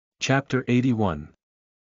Chapter 81.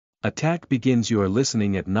 Attack begins. You are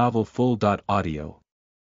listening at novelfull.audio.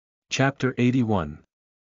 Chapter 81.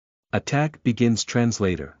 Attack begins.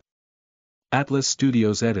 Translator. Atlas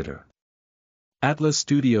Studios Editor. Atlas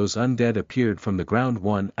Studios undead appeared from the ground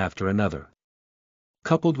one after another.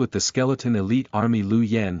 Coupled with the skeleton elite army Lu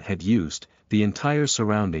Yan had used, the entire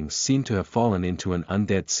surroundings seemed to have fallen into an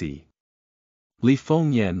undead sea. Li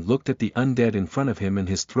Fengyan looked at the undead in front of him and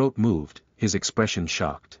his throat moved, his expression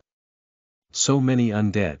shocked. So many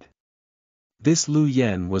undead. This Lu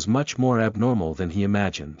Yan was much more abnormal than he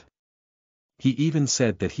imagined. He even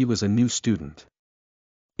said that he was a new student.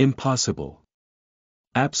 Impossible.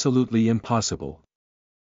 Absolutely impossible.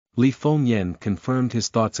 Li Fengyan confirmed his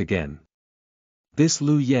thoughts again. This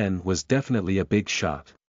Lu Yan was definitely a big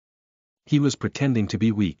shot. He was pretending to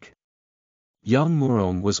be weak. Yang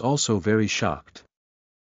Murong was also very shocked.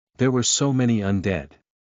 There were so many undead.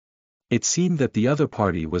 It seemed that the other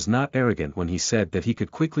party was not arrogant when he said that he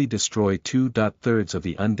could quickly destroy 2/3 of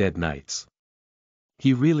the undead knights.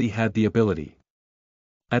 He really had the ability.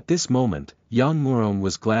 At this moment, Yang Murong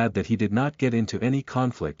was glad that he did not get into any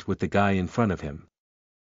conflict with the guy in front of him.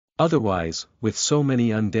 Otherwise, with so many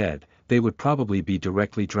undead, they would probably be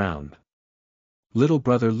directly drowned. Little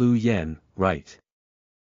brother Lu Yan, right?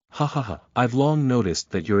 Ha ha ha, I've long noticed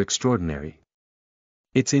that you're extraordinary.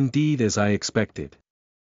 It's indeed as I expected.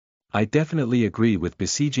 I definitely agree with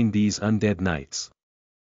besieging these undead knights.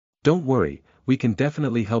 Don't worry, we can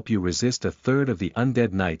definitely help you resist 1/3 of the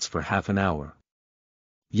undead knights for half an hour.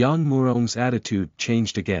 Yang Murong's attitude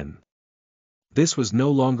changed again. This was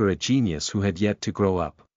no longer a genius who had yet to grow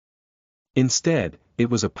up. Instead, it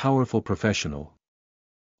was a powerful professional.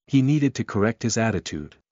 He needed to correct his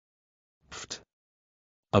attitude. Pfft.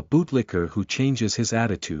 A bootlicker who changes his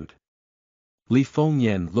attitude. Li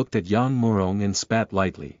Fengyan looked at Yang Murong and spat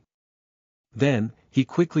lightly. Then, he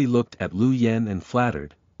quickly looked at Lu Yan and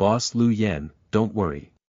flattered, "Boss Lu Yan, don't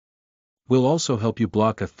worry. We'll also help you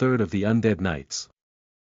block 1/3 of the undead knights.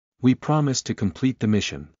 We promise to complete the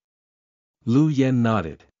mission." Lu Yan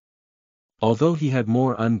nodded. Although he had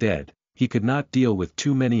more undead, he could not deal with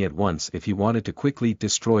too many at once if he wanted to quickly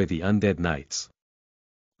destroy the undead knights.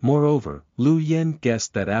 Moreover, Lu Yan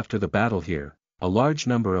guessed that after the battle here, a large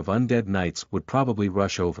number of undead knights would probably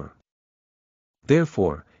rush over.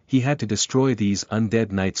 Therefore, he had to destroy these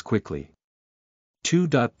undead knights quickly.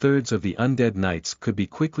 2/3 of the undead knights could be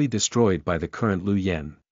quickly destroyed by the current Lu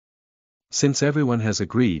Yan. Since everyone has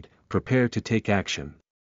agreed, prepare to take action.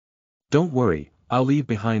 Don't worry, I'll leave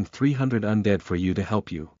behind 300 undead for you to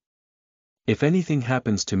help you. If anything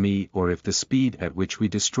happens to me or if the speed at which we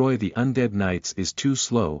destroy the undead knights is too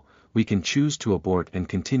slow, we can choose to abort and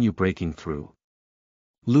continue breaking through.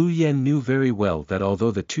 Lu Yan knew very well that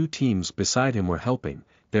although the two teams beside him were helping,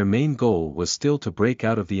 their main goal was still to break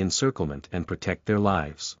out of the encirclement and protect their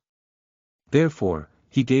lives. Therefore,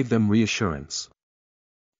 he gave them reassurance.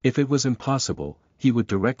 If it was impossible, he would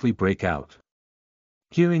directly break out.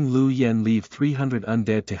 Hearing Lu Yan leave 300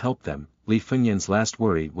 undead to help them, Li Fengyan's last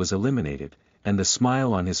worry was eliminated, and the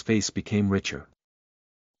smile on his face became richer.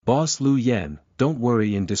 "Boss Lu Yan, don't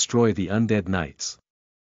worry and destroy the undead knights.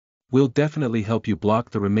 We'll definitely help you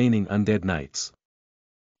block the remaining undead knights."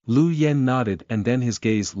 Lu Yan nodded and then his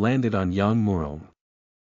gaze landed on Yang Murong.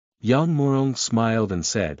 Yang Murong smiled and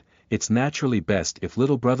said, "It's naturally best if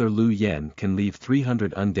little brother Lu Yan can leave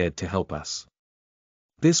 300 undead to help us.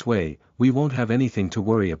 This way, we won't have anything to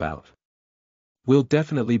worry about. We'll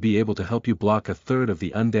definitely be able to help you block 1/3 of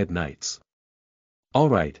the undead knights.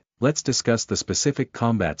 Alright, let's discuss the specific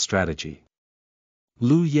combat strategy."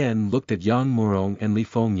 Lu Yan looked at Yang Murong and Li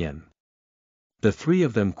Fengyan. The three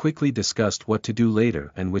of them quickly discussed what to do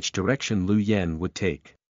later and which direction Lu Yan would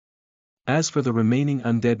take. As for the remaining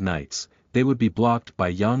undead knights, they would be blocked by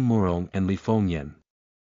Yang Murong and Li Fengyan.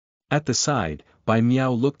 At the side, Bai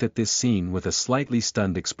Miao looked at this scene with a slightly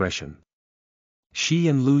stunned expression. She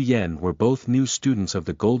and Lu Yan were both new students of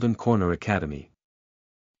the Golden Corner Academy.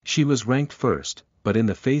 She was ranked first, but in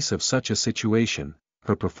the face of such a situation,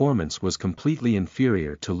 her performance was completely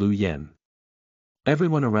inferior to Lu Yan.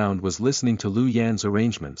 Everyone around was listening to Lu Yan's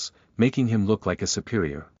arrangements, making him look like a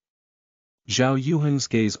superior. Zhao Yuheng's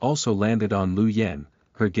gaze also landed on Lu Yan,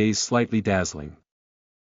 her gaze slightly dazzling.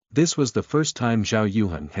 This was the first time Zhao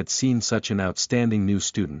Yuheng had seen such an outstanding new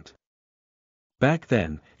student. Back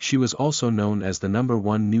then, she was also known as the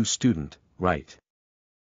 #1 new student, right?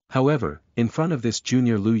 However, in front of this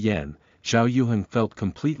junior Lu Yan, Zhao Yuheng felt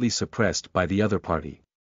completely suppressed by the other party.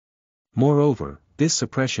 Moreover, this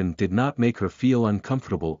suppression did not make her feel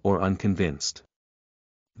uncomfortable or unconvinced.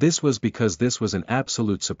 This was because this was an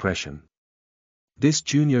absolute suppression. This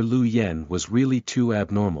junior Lu Yan was really too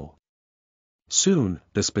abnormal. Soon,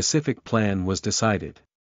 the specific plan was decided.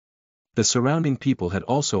 The surrounding people had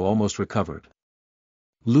also almost recovered.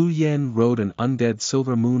 Lu Yen rode an undead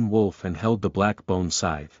silver moon wolf and held the black bone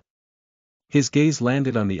scythe. His gaze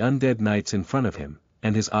landed on the undead knights in front of him,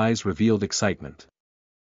 and his eyes revealed excitement.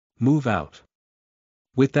 Move out.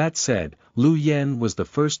 With that said, Lu Yen was the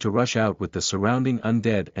first to rush out with the surrounding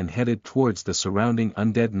undead and headed towards the surrounding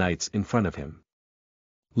undead knights in front of him.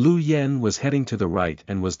 Lu Yen was heading to the right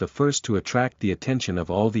and was the first to attract the attention of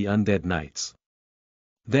all the undead knights.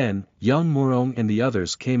 Then, Yang Murong and the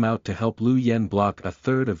others came out to help Lu Yen block a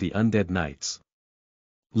third of the undead knights.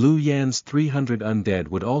 Lu Yan's 300 undead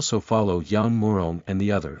would also follow Yang Murong and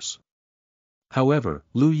the others. However,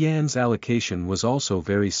 Lu Yan's allocation was also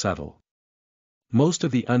very subtle. Most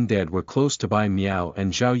of the undead were close to Bai Miao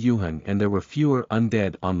and Zhao Yuheng, and there were fewer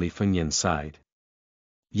undead on Li Fengyan's side.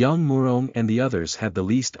 Yang Murong and the others had the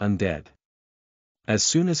least undead. As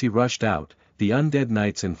soon as he rushed out, the undead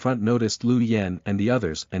knights in front noticed Lu Yen and the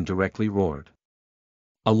others and directly roared.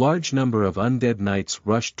 A large number of undead knights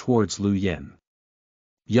rushed towards Lu Yen.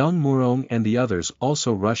 Yang Murong and the others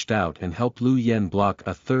also rushed out and helped Lu Yen block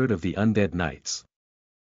a third of the undead knights.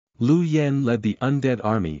 Lu Yen led the undead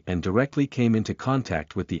army and directly came into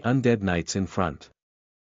contact with the undead knights in front.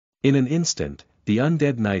 In an instant, the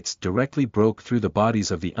undead knights directly broke through the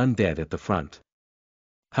bodies of the undead at the front.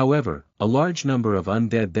 However, a large number of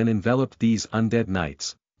undead then enveloped these undead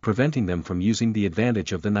knights, preventing them from using the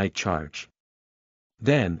advantage of the night charge.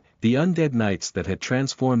 Then, the undead knights that had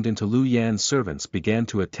transformed into Lu Yan's servants began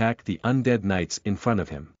to attack the undead knights in front of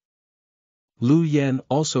him. Lu Yan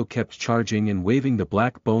also kept charging and waving the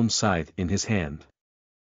black bone scythe in his hand.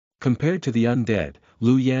 Compared to the undead,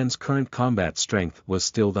 Lu Yan's current combat strength was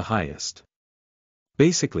still the highest.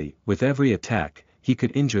 Basically, with every attack, he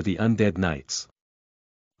could injure the undead knights.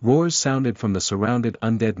 Roars sounded from the surrounded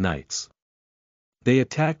undead knights. They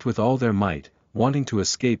attacked with all their might, wanting to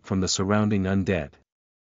escape from the surrounding undead.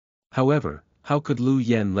 However, how could Lu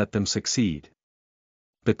Yen let them succeed?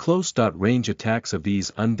 The close-range attacks of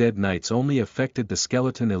these undead knights only affected the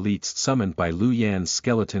skeleton elites summoned by Lu Yan's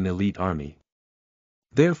skeleton elite army.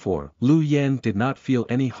 Therefore, Lu Yen did not feel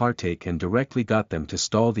any heartache and directly got them to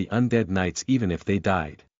stall the undead knights even if they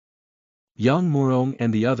died. Yang Murong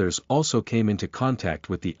and the others also came into contact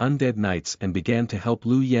with the undead knights and began to help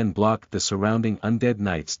Lu Yen block the surrounding undead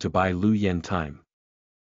knights to buy Lu Yen time.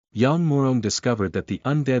 Yang Murong discovered that the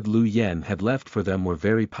undead Lu Yen had left for them were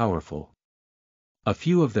very powerful. A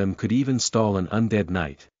few of them could even stall an undead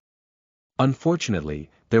knight. Unfortunately,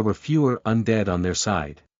 there were fewer undead on their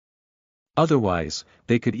side. Otherwise,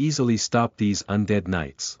 they could easily stop these undead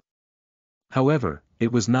knights. However,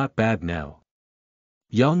 it was not bad now.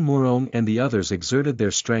 Yang Murong and the others exerted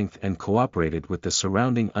their strength and cooperated with the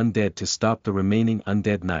surrounding undead to stop the remaining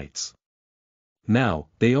undead knights. Now,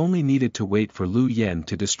 they only needed to wait for Lu Yen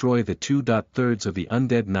to destroy the 2/3 of the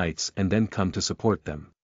undead knights and then come to support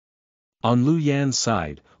them. On Lu Yan's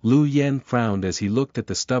side, Lu Yen frowned as he looked at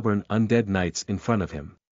the stubborn undead knights in front of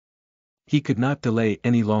him. He could not delay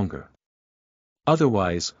any longer.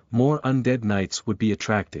 Otherwise, more undead knights would be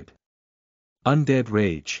attracted. Undead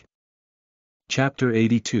Rage. Chapter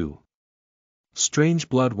 82. Strange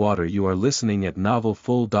Blood Water. You are listening at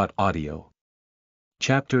novelfull.audio.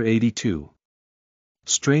 Chapter 82.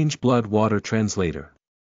 Strange Blood Water. Translator.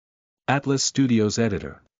 Atlas Studios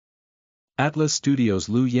Editor. Atlas Studios.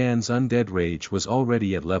 Lu Yan's Undead Rage was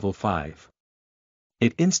already at level 5.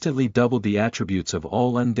 It instantly doubled the attributes of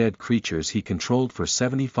all undead creatures he controlled for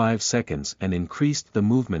 75 seconds and increased the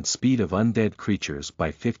movement speed of undead creatures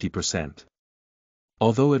by 50%.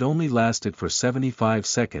 Although it only lasted for 75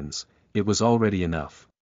 seconds, it was already enough.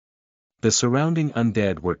 The surrounding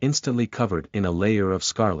undead were instantly covered in a layer of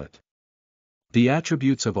scarlet. The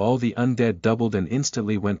attributes of all the undead doubled and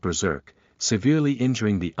instantly went berserk, severely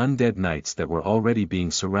injuring the undead knights that were already being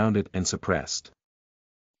surrounded and suppressed.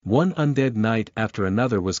 One undead knight after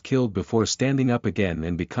another was killed before standing up again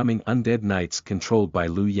and becoming undead knights controlled by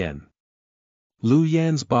Lu Yen. Lu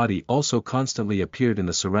Yan's body also constantly appeared in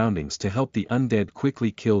the surroundings to help the undead quickly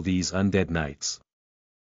kill these undead knights.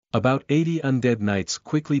 About 80 undead knights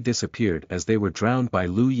quickly disappeared as they were drowned by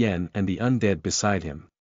Lu Yen and the undead beside him.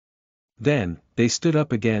 Then, they stood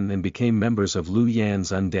up again and became members of Lu Yan's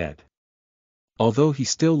undead. Although he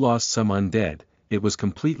still lost some undead, it was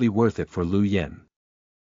completely worth it for Lu Yen.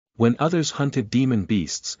 When others hunted demon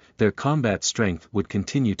beasts, their combat strength would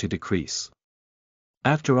continue to decrease.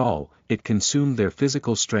 After all, it consumed their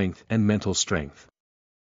physical strength and mental strength.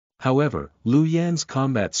 However, Lu Yan's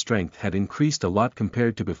combat strength had increased a lot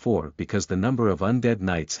compared to before because the number of undead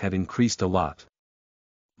knights had increased a lot.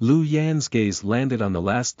 Lu Yan's gaze landed on the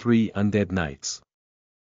last 3 undead knights.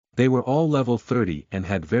 They were all level 30 and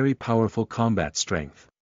had very powerful combat strength.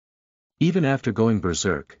 Even after going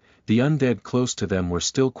berserk, the undead close to them were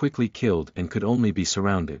still quickly killed and could only be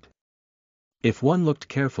surrounded. If one looked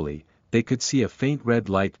carefully, they could see a faint red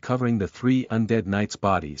light covering the 3 undead knights'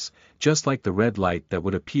 bodies, just like the red light that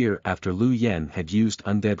would appear after Lu Yan had used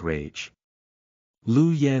undead rage. Lu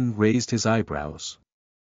Yan raised his eyebrows.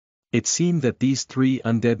 It seemed that these 3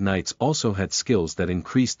 undead knights also had skills that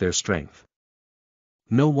increased their strength.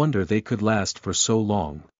 No wonder they could last for so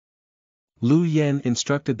long. Lu Yan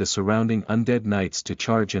instructed the surrounding undead knights to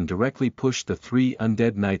charge and directly push the 3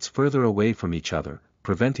 undead knights further away from each other,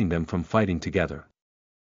 preventing them from fighting together.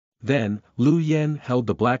 Then, Lu Yan held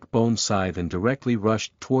the black bone scythe and directly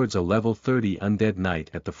rushed towards a level 30 undead knight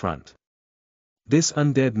at the front. This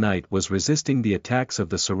undead knight was resisting the attacks of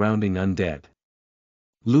the surrounding undead.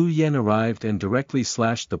 Lu Yan arrived and directly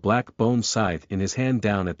slashed the black bone scythe in his hand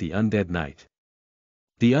down at the undead knight.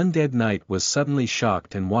 The undead knight was suddenly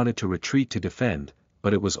shocked and wanted to retreat to defend,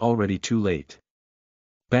 but it was already too late.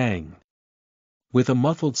 Bang! With a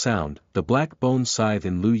muffled sound, the black bone scythe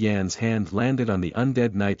in Lu Yan's hand landed on the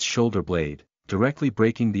undead knight's shoulder blade, directly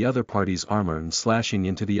breaking the other party's armor and slashing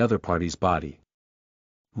into the other party's body.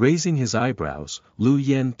 Raising his eyebrows, Lu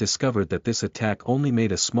Yan discovered that this attack only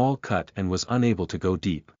made a small cut and was unable to go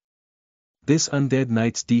deep. This undead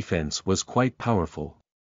knight's defense was quite powerful.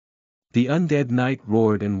 The undead knight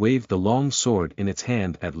roared and waved the long sword in its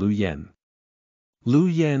hand at Lu Yan. Lu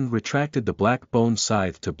Yan retracted the black bone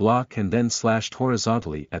scythe to block and then slashed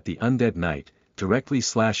horizontally at the undead knight, directly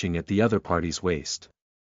slashing at the other party's waist.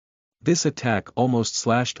 This attack almost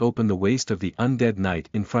slashed open the waist of the undead knight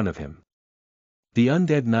in front of him. The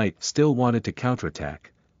undead knight still wanted to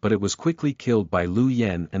counterattack, but it was quickly killed by Lu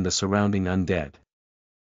Yan and the surrounding undead.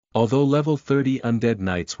 Although level 30 undead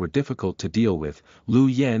knights were difficult to deal with, Lu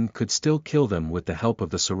Yan could still kill them with the help of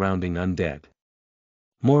the surrounding undead.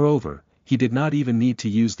 Moreover, he did not even need to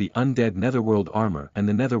use the undead netherworld armor and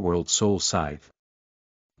the netherworld soul scythe.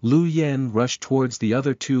 Lu Yan rushed towards the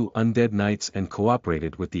other 2 undead knights and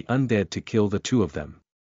cooperated with the undead to kill the 2 of them.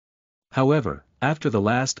 However, after the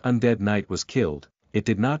last undead knight was killed, it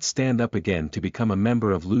did not stand up again to become a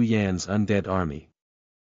member of Lu Yan's undead army.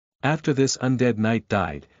 After this undead knight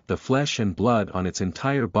died, the flesh and blood on its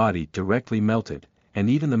entire body directly melted, and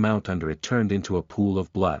even the mount under it turned into a pool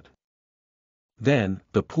of blood. Then,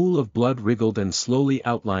 the pool of blood wriggled and slowly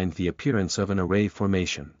outlined the appearance of an array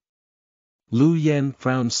formation. Lu Yan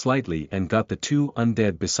frowned slightly and got the 2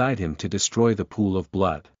 undead beside him to destroy the pool of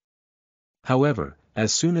blood. However,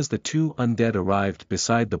 as soon as the 2 undead arrived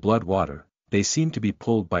beside the blood water, they seemed to be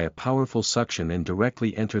pulled by a powerful suction and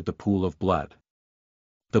directly entered the pool of blood.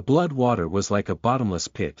 The blood water was like a bottomless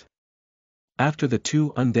pit. After the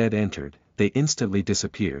 2 undead entered, they instantly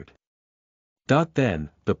disappeared. Then,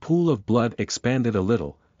 the pool of blood expanded a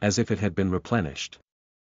little, as if it had been replenished.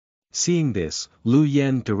 Seeing this, Lu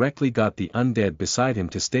Yan directly got the undead beside him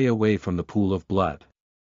to stay away from the pool of blood.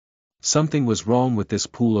 Something was wrong with this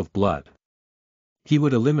pool of blood. He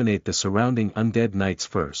would eliminate the surrounding undead knights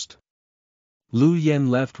first. Lu Yan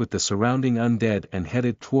left with the surrounding undead and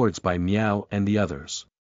headed towards Bai Miao and the others.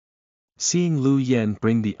 Seeing Lu Yan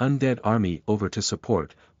bring the undead army over to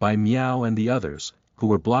support, Bai Miao and the others, who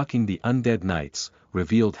were blocking the undead knights,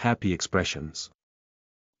 revealed happy expressions.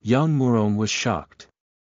 Yang Murong was shocked.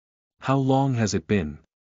 How long has it been?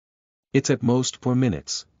 It's at most 4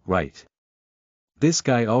 minutes, right? This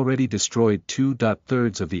guy already destroyed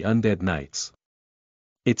 2/3 of the undead knights.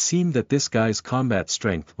 It seemed that this guy's combat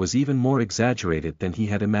strength was even more exaggerated than he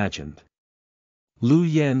had imagined. Lu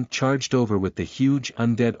Yan charged over with the huge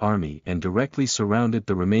undead army and directly surrounded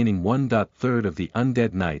the remaining 1/3 of the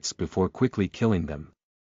undead knights before quickly killing them.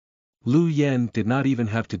 Lu Yan did not even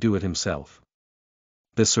have to do it himself.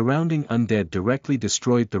 The surrounding undead directly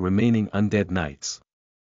destroyed the remaining undead knights.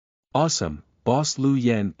 Awesome, boss. Lu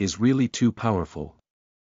Yan is really too powerful.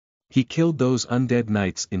 He killed those undead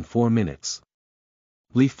knights in 4 minutes.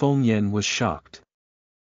 Li Fengyan was shocked.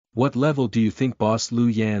 What level do you think boss Lu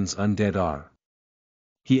Yan's undead are?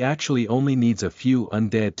 He actually only needs a few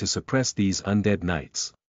undead to suppress these undead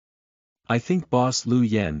knights. I think boss Lu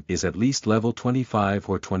Yan is at least level 25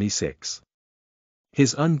 or 26.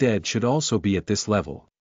 His undead should also be at this level.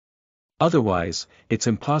 Otherwise, it's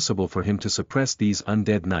impossible for him to suppress these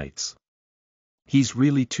undead knights. He's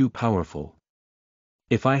really too powerful.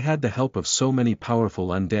 If I had the help of so many powerful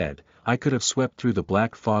undead, I could have swept through the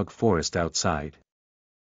black fog forest outside.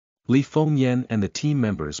 Li Fengyan and the team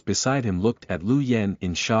members beside him looked at Lu Yan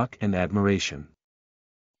in shock and admiration.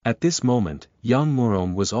 At this moment, Yang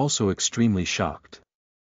Murong was also extremely shocked.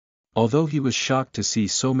 Although he was shocked to see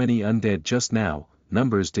so many undead just now,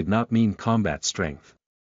 numbers did not mean combat strength.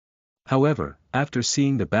 However, after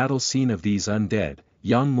seeing the battle scene of these undead,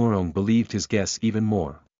 Yang Murong believed his guess even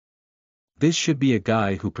more. This should be a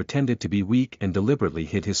guy who pretended to be weak and deliberately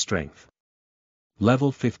hid his strength.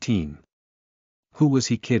 Level 15. Who was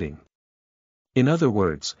he kidding? In other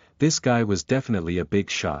words, this guy was definitely a big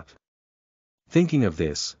shot. Thinking of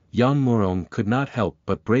this, Yang Murong could not help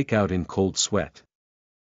but break out in cold sweat.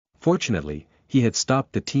 Fortunately, he had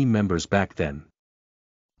stopped the team members back then.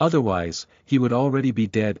 Otherwise, he would already be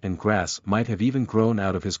dead and grass might have even grown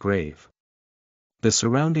out of his grave. The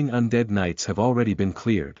surrounding undead knights have already been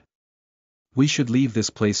cleared. We should leave this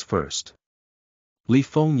place first. Li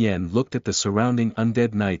Fengyan looked at the surrounding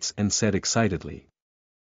undead knights and said excitedly.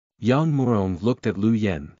 Yang Murong looked at Lu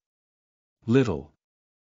Yen.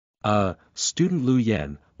 Student Lu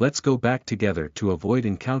Yen, let's go back together to avoid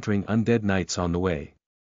encountering undead knights on the way.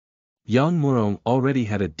 Yang Murong already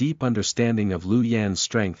had a deep understanding of Lu Yan's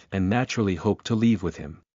strength and naturally hoped to leave with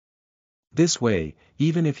him. This way,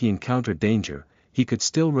 even if he encountered danger, he could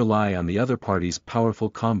still rely on the other party's powerful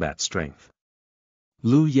combat strength.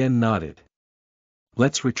 Lu Yen nodded.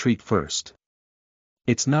 Let's retreat first.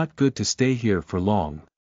 It's not good to stay here for long.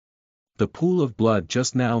 The pool of blood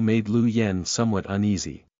just now made Lu Yen somewhat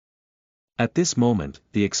uneasy. At this moment,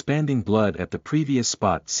 the expanding blood at the previous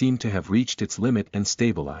spot seemed to have reached its limit and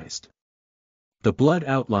stabilized. The blood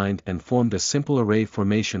outlined and formed a simple array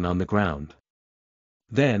formation on the ground.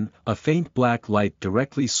 Then, a faint black light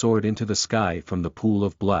directly soared into the sky from the pool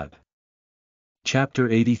of blood. Chapter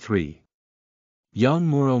 83. Yang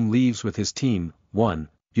Murong leaves with his team. 1.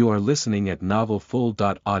 You are listening at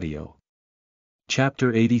novelfull.audio.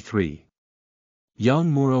 Chapter 83.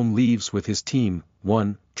 Yang Murong leaves with his team.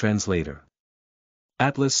 1. Translator.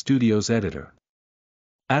 Atlas Studios Editor.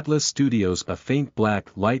 Atlas Studios. A faint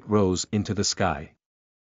black light rose into the sky.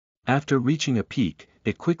 After reaching a peak,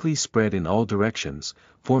 it quickly spread in all directions,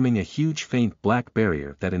 forming a huge faint black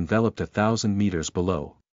barrier that enveloped 1,000 meters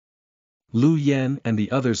below. Lu Yen and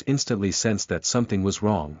the others instantly sensed that something was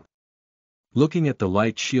wrong. Looking at the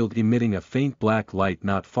light shield emitting a faint black light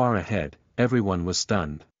not far ahead, everyone was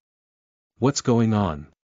stunned. What's going on?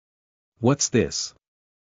 What's this?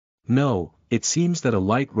 No, it seems that a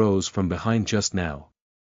light rose from behind just now.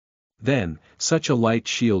 Then, such a light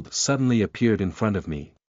shield suddenly appeared in front of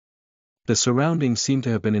me. The surroundings seem to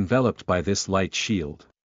have been enveloped by this light shield.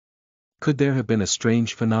 Could there have been a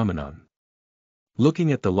strange phenomenon?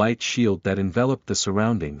 Looking at the light shield that enveloped the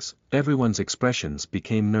surroundings, everyone's expressions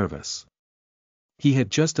became nervous. He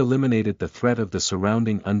had just eliminated the threat of the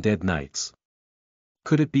surrounding undead knights.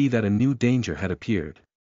 Could it be that a new danger had appeared?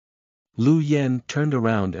 Lu Yen turned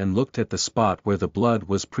around and looked at the spot where the blood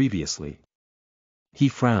was previously. He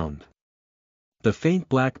frowned. The faint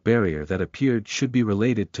black barrier that appeared should be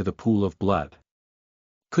related to the pool of blood.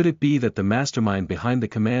 Could it be that the mastermind behind the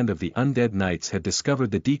command of the undead knights had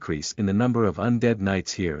discovered the decrease in the number of undead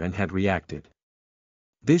knights here and had reacted?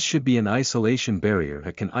 This should be an isolation barrier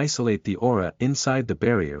that can isolate the aura inside the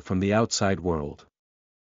barrier from the outside world.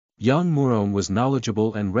 Yang Murong was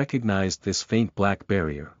knowledgeable and recognized this faint black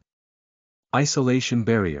barrier. Isolation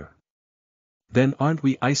barrier. Then aren't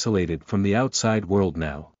we isolated from the outside world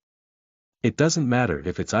now? It doesn't matter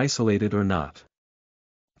if it's isolated or not.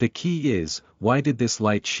 The key is, why did this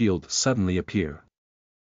light shield suddenly appear?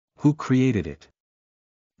 Who created it?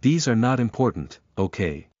 These are not important,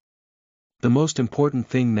 okay? The most important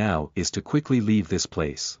thing now is to quickly leave this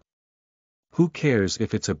place. Who cares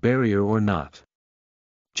if it's a barrier or not?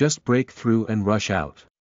 Just break through and rush out.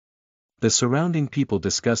 The surrounding people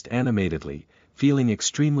discussed animatedly, feeling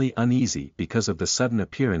extremely uneasy because of the sudden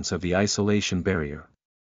appearance of the isolation barrier.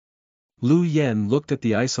 Lu Yen looked at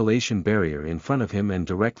the isolation barrier in front of him and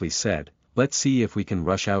directly said, let's see if we can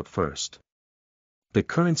rush out first. The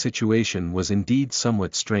current situation was indeed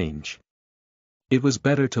somewhat strange. It was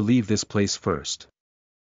better to leave this place first.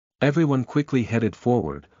 Everyone quickly headed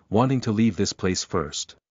forward, wanting to leave this place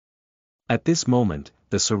first. At this moment,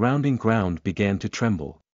 the surrounding ground began to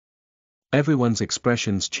tremble. Everyone's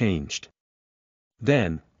expressions changed.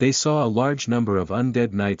 Then, they saw a large number of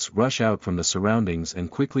undead knights rush out from the surroundings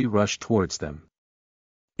and quickly rush towards them.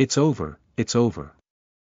 It's over, it's over.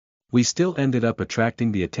 We still ended up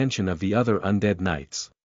attracting the attention of the other undead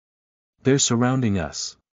knights. They're surrounding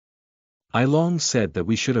us. I long said that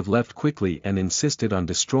we should have left quickly and insisted on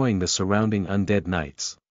destroying the surrounding undead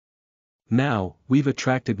knights. Now, we've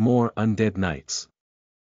attracted more undead knights.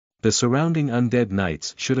 The surrounding undead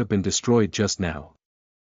knights should have been destroyed just now.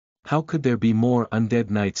 How could there be more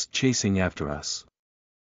undead knights chasing after us?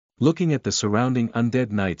 Looking at the surrounding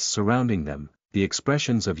undead knights surrounding them, the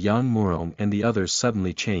expressions of Yang Murong and the others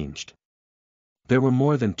suddenly changed. There were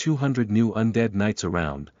more than 200 new undead knights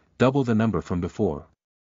around, double the number from before.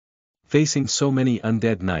 Facing so many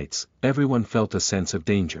undead knights, everyone felt a sense of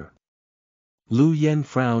danger. Lu Yen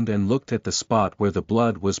frowned and looked at the spot where the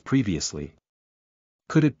blood was previously.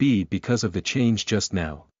 Could it be because of the change just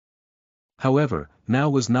now? However, now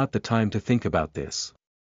was not the time to think about this.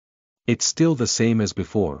 It's still the same as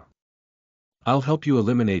before. I'll help you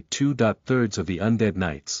eliminate 2/3 of the undead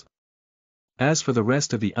knights. As for the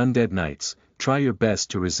rest of the undead knights, try your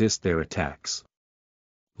best to resist their attacks.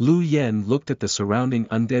 Lu Yen looked at the surrounding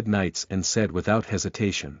undead knights and said without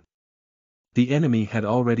hesitation. The enemy had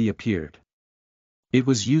already appeared. It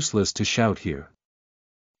was useless to shout here.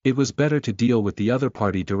 It was better to deal with the other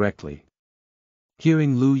party directly.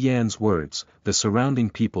 Hearing Lu Yan's words, the surrounding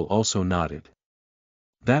people also nodded.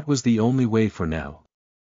 That was the only way for now.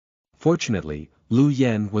 Fortunately, Lu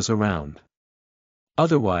Yan was around.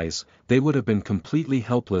 Otherwise, they would have been completely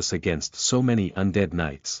helpless against so many undead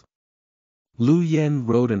knights. Lu Yan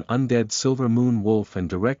rode an undead silver moon wolf and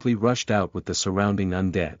directly rushed out with the surrounding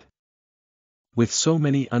undead. With so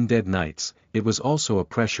many undead knights, it was also a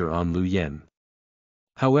pressure on Lu Yan.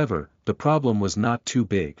 However, the problem was not too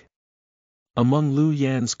big. Among Lu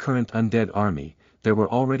Yan's current undead army, there were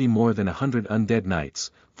already more than 100 undead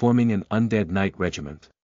knights, forming an undead knight regiment.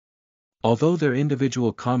 Although their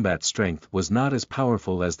individual combat strength was not as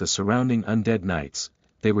powerful as the surrounding undead knights,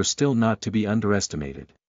 they were still not to be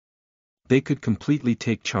underestimated. They could completely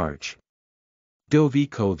take charge.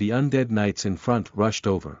 Doviko, the undead knights in front, rushed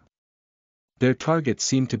over. Their target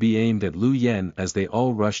seemed to be aimed at Lu Yan as they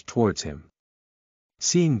all rushed towards him.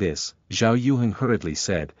 Seeing this, Zhao Yuheng hurriedly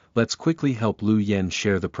said, "Let's quickly help Lu Yan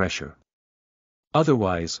share the pressure.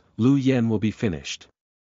 Otherwise, Lu Yan will be finished.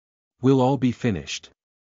 We'll all be finished."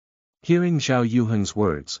 Hearing Zhao Yuheng's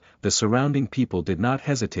words, the surrounding people did not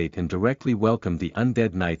hesitate and directly welcomed the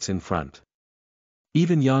undead knights in front.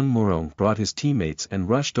 Even Yang Murong brought his teammates and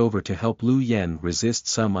rushed over to help Lu Yan resist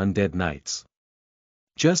some undead knights.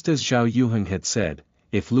 Just as Zhao Yuheng had said,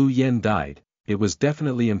 if Lu Yan died, it was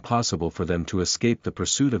definitely impossible for them to escape the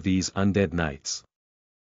pursuit of these undead knights.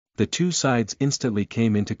 The two sides instantly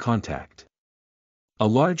came into contact. A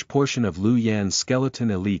large portion of Lu Yan's skeleton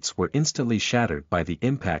elites were instantly shattered by the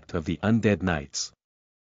impact of the undead knights.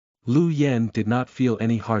 Lu Yan did not feel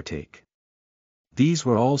any heartache. These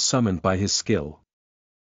were all summoned by his skill.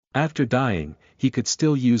 After dying, he could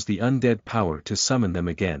still use the undead power to summon them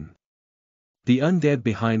again. The undead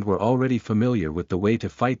behind were already familiar with the way to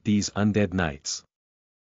fight these undead knights.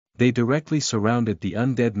 They directly surrounded the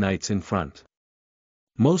undead knights in front.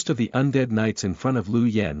 Most of the undead knights in front of Lu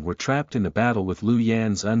Yan were trapped in a battle with Lu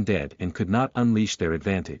Yan's undead and could not unleash their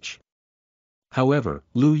advantage. However,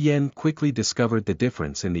 Lu Yan quickly discovered the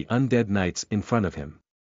difference in the undead knights in front of him.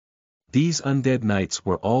 These undead knights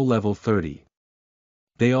were all level 30.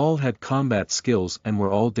 They all had combat skills and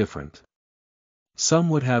were all different. Some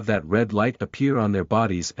would have that red light appear on their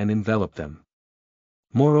bodies and envelop them.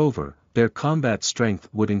 Moreover, their combat strength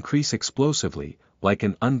would increase explosively, like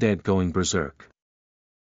an undead going berserk.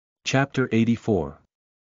 Chapter 84.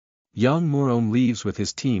 Yang Murong leaves with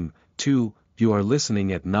his team. 2. You are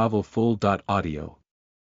listening at novelfull.audio.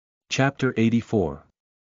 Chapter 84.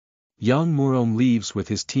 Yang Murong leaves with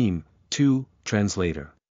his team. 2.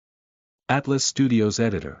 Translator. Atlas Studios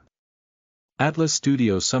editor. Atlas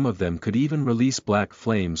Studios, some of them could even release black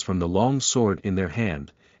flames from the long sword in their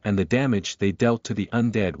hand, and the damage they dealt to the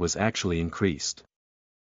undead was actually increased.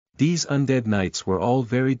 These undead knights were all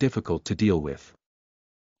very difficult to deal with.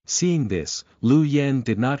 Seeing this, Lu Yan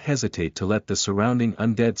did not hesitate to let the surrounding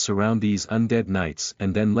undead surround these undead knights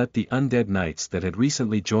and then let the undead knights that had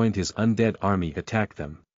recently joined his undead army attack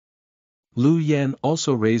them. Lu Yan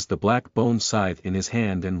also raised the black bone scythe in his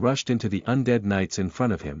hand and rushed into the undead knights in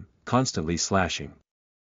front of him, constantly slashing.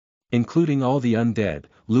 Including all the undead,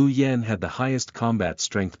 Lu Yan had the highest combat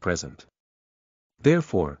strength present.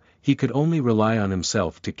 Therefore, he could only rely on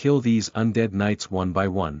himself to kill these undead knights one by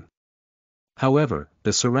one. However,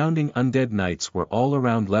 the surrounding undead knights were all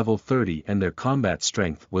around level 30 and their combat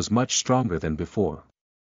strength was much stronger than before.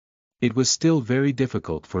 It was still very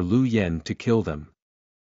difficult for Lu Yan to kill them.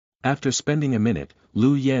 After spending a minute,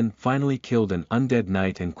 Lu Yan finally killed an undead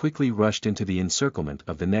knight and quickly rushed into the encirclement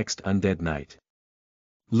of the next undead knight.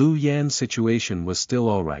 Lu Yan's situation was still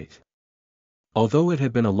alright. Although it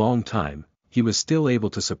had been a long time, he was still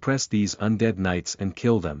able to suppress these undead knights and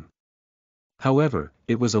kill them. However,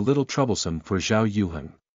 it was a little troublesome for Zhao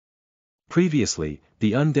Yuheng. Previously,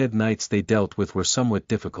 the undead knights they dealt with were somewhat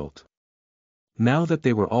difficult. Now that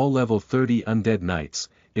they were all level 30 undead knights,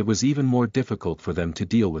 it was even more difficult for them to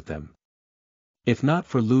deal with them. If not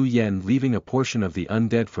for Lu Yen leaving a portion of the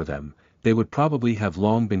undead for them, they would probably have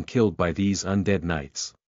long been killed by these undead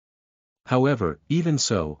knights. However, even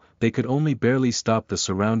so, they could only barely stop the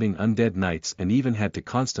surrounding undead knights and even had to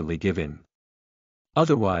constantly give in.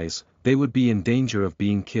 Otherwise, they would be in danger of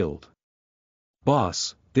being killed.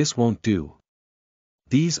 Boss, this won't do.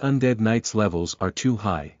 These undead knights' levels are too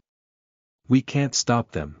high. We can't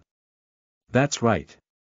stop them. That's right.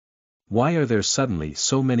 Why are there suddenly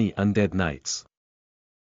so many undead knights?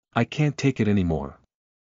 I can't take it anymore.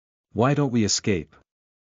 Why don't we escape?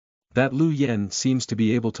 That Lu Yen seems to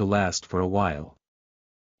be able to last for a while.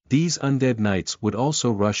 These undead knights would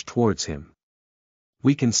also rush towards him.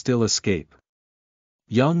 We can still escape.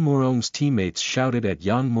 Yang Murong's teammates shouted at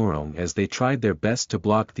Yang Murong as they tried their best to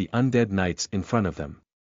block the undead knights in front of them.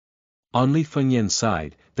 On Li Fengyan's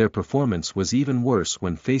side, their performance was even worse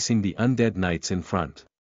when facing the undead knights in front.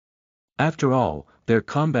 After all, their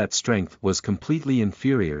combat strength was completely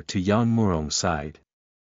inferior to Yang Murong's side.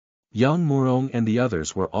 Yang Murong and the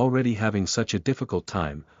others were already having such a difficult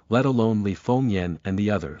time, let alone Li Fengyan and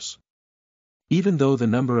the others. Even though the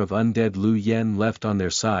number of undead Lu Yen left on their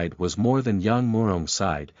side was more than Yang Murong's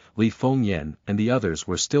side, Li Fengyan and the others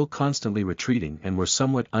were still constantly retreating and were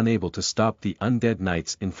somewhat unable to stop the undead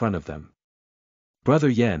knights in front of them. Brother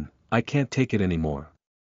Yen, I can't take it anymore.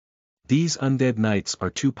 These undead knights are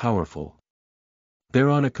too powerful. They're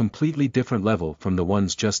on a completely different level from the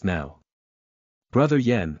ones just now. Brother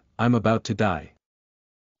Yen, I'm about to die.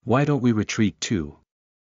 Why don't we retreat too?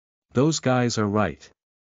 Those guys are right.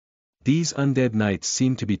 These undead knights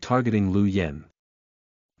seem to be targeting Lu Yen.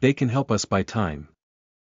 They can help us buy time.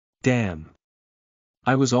 Damn.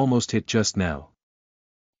 I was almost hit just now.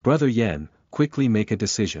 Brother Yen, quickly make a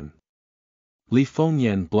decision. Li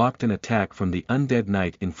Fengyan blocked an attack from the undead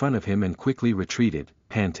knight in front of him and quickly retreated,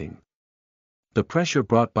 panting. The pressure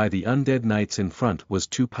brought by the undead knights in front was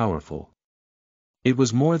too powerful. It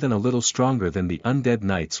was more than a little stronger than the undead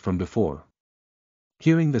knights from before.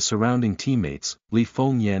 Hearing the surrounding teammates, Li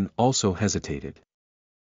Fengyan also hesitated.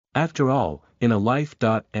 After all, in a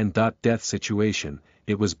life-and-death situation,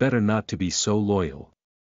 it was better not to be so loyal.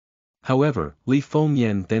 However, Li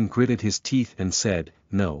Fengyan then gritted his teeth and said,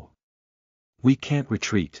 "No. We can't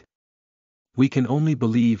retreat. We can only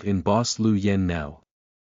believe in Boss Lu Yen now.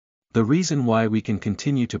 The reason why we can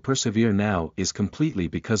continue to persevere now is completely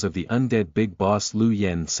because of the undead Big Boss Lu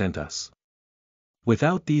Yen sent us.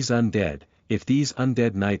 Without these undead, if these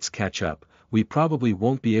undead knights catch up, we probably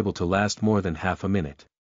won't be able to last more than half a minute.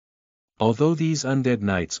 Although these undead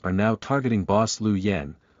knights are now targeting Boss Lu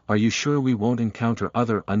Yen, are you sure we won't encounter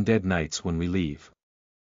other undead knights when we leave?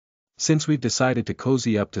 Since we've decided to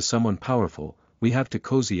cozy up to someone powerful, we have to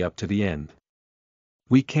cozy up to the end.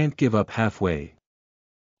 We can't give up halfway."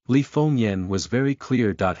 Li Fengyan was very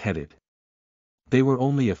clear-headed. They were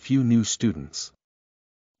only a few new students.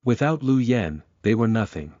 Without Lu Yen, they were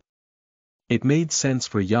nothing. It made sense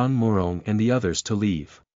for Yang Murong and the others to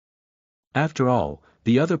leave. After all,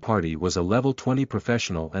 the other party was a level 20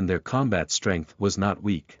 professional and their combat strength was not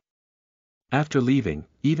weak. After leaving,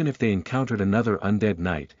 even if they encountered another undead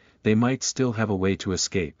knight, they might still have a way to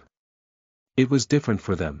escape. It was different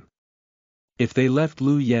for them. If they left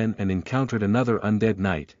Lu Yen and encountered another undead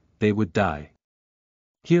knight, they would die.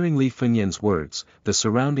 Hearing Li Fengyan's words, the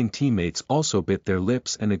surrounding teammates also bit their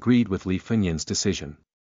lips and agreed with Li Fengyan's decision.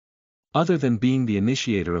 Other than being the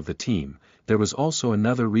initiator of the team, there was also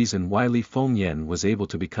another reason why Li Fengyan was able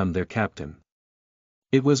to become their captain.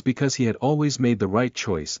 It was because he had always made the right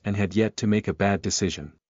choice and had yet to make a bad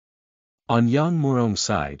decision. On Yang Murong's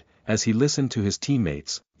side, as he listened to his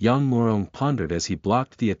teammates, Yang Murong pondered as he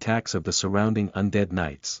blocked the attacks of the surrounding undead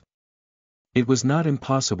knights. It was not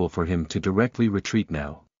impossible for him to directly retreat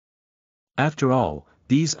now. After all,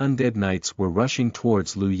 these undead knights were rushing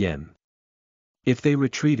towards Lu Yen. If they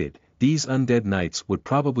retreated, these undead knights would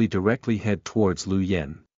probably directly head towards Lu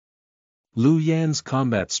Yen. Lu Yan's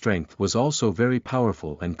combat strength was also very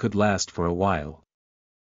powerful and could last for a while.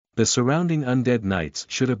 The surrounding undead knights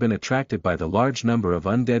should have been attracted by the large number of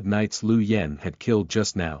undead knights Lu Yen had killed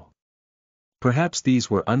just now. Perhaps these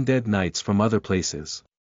were undead knights from other places.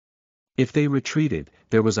 If they retreated,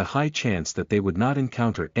 there was a high chance that they would not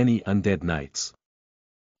encounter any undead knights.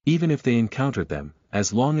 Even if they encountered them,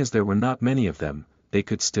 as long as there were not many of them, they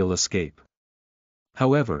could still escape.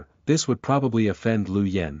 However, this would probably offend Lu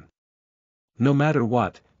Yen. No matter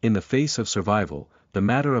what, in the face of survival, the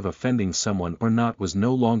matter of offending someone or not was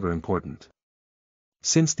no longer important.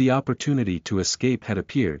 Since the opportunity to escape had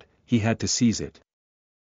appeared, he had to seize it.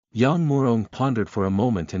 Yang Murong pondered for a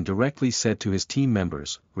moment and directly said to his team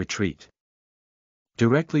members, "Retreat.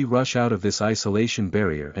 Directly rush out of this isolation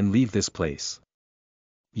barrier and leave this place."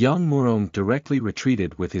 Yang Murong directly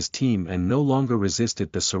retreated with his team and no longer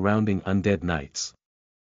resisted the surrounding undead knights.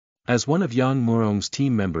 As one of Yang Murong's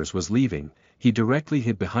team members was leaving, he directly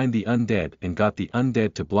hid behind the undead and got the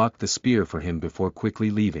undead to block the spear for him before quickly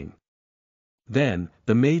leaving. Then,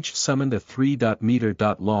 the mage summoned a 3-meter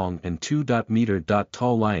long and 2-meter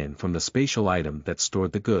tall lion from the spatial item that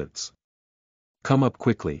stored the goods. "Come up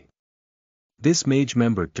quickly." This mage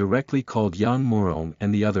member directly called Yang Murong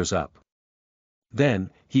and the others up.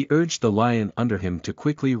 Then, he urged the lion under him to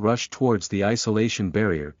quickly rush towards the isolation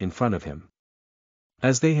barrier in front of him.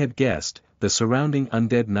 As they had guessed, the surrounding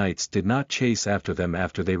undead knights did not chase after them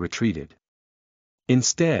after they retreated.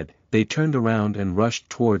 Instead, they turned around and rushed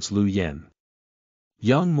towards Lu Yen.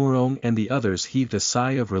 Yang Murong and the others heaved a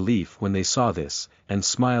sigh of relief when they saw this, and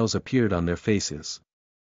smiles appeared on their faces.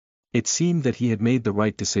 It seemed that he had made the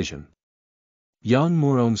right decision. Yang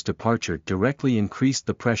Murong's departure directly increased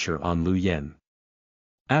the pressure on Lu Yen.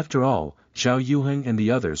 After all, Zhao Yuheng and the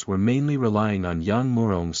others were mainly relying on Yang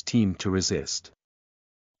Murong's team to resist.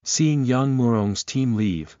 Seeing Yang Murong's team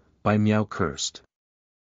leave, Bai Miao cursed.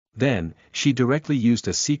 Then, she directly used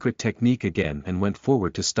a secret technique again and went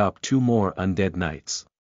forward to stop two more undead knights.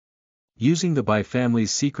 Using the Bai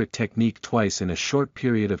family's secret technique twice in a short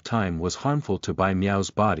period of time was harmful to Bai Miao's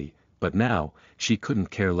body, but now, she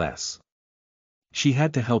couldn't care less. She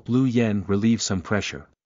had to help Lu Yen relieve some pressure.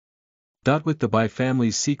 With the Bai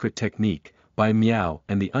family's secret technique, Bai Miao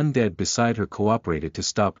and the undead beside her cooperated to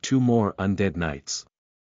stop two more undead knights.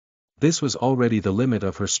 This was already the limit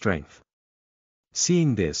of her strength.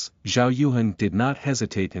 Seeing this, Zhao Yuheng did not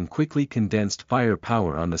hesitate and quickly condensed fire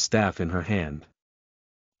power on the staff in her hand.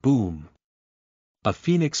 Boom! A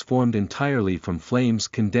phoenix formed entirely from flames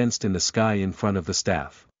condensed in the sky in front of the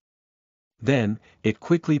staff. Then, it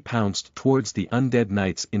quickly pounced towards the undead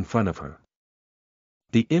knights in front of her.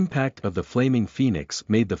 The impact of the flaming phoenix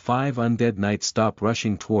made the 5 undead knights stop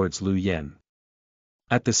rushing towards Lu Yen.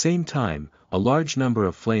 At the same time, a large number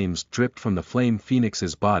of flames dripped from the flame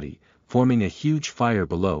phoenix's body, forming a huge fire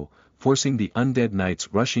below, forcing the undead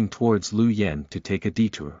knights rushing towards Lu Yen to take a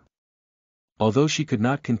detour. Although she could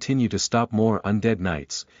not continue to stop more undead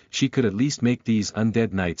knights, she could at least make these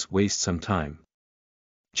undead knights waste some time.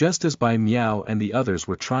 Just as Bai Miao and the others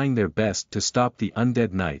were trying their best to stop the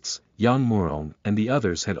undead knights, Yang Murong and the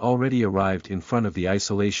others had already arrived in front of the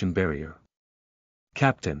isolation barrier.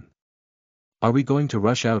 "Captain, are we going to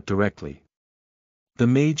rush out directly?" The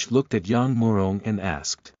mage looked at Yang Murong and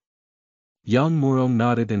asked. Yang Murong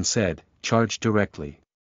nodded and said, "Charge directly.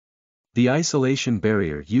 The isolation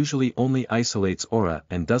barrier usually only isolates aura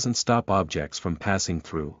and doesn't stop objects from passing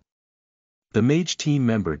through." The mage team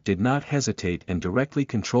member did not hesitate and directly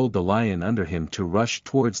controlled the lion under him to rush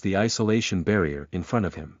towards the isolation barrier in front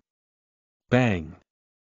of him. Bang!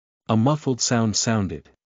 A muffled sound sounded.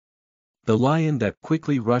 The lion that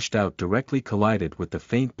quickly rushed out directly collided with the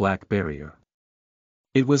faint black barrier.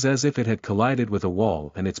 It was as if it had collided with a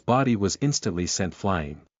wall and its body was instantly sent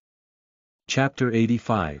flying. Chapter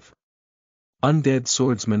 85. Undead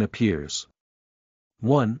Swordsman Appears.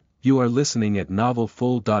 1. You are listening at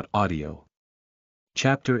novelfull.audio.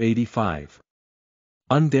 Chapter 85.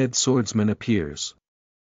 Undead Swordsman Appears.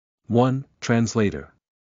 1. Translator.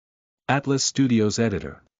 Atlas Studios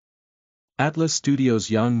Editor. Atlas Studios'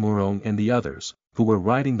 Yang Murong and the others, who were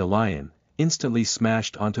riding the lion, instantly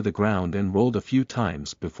smashed onto the ground and rolled a few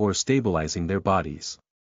times before stabilizing their bodies.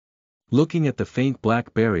 Looking at the faint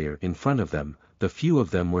black barrier in front of them, the few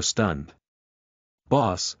of them were stunned.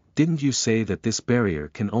 "Boss, didn't you say that this barrier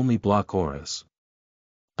can only block auras?"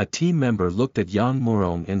 A team member looked at Yang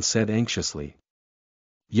Murong and said anxiously.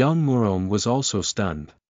 Yang Murong was also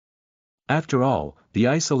stunned. After all, the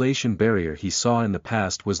isolation barrier he saw in the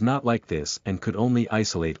past was not like this and could only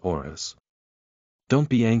isolate auras. "Don't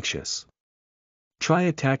be anxious. Try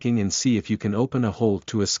attacking and see if you can open a hole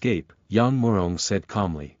to escape," Yang Murong said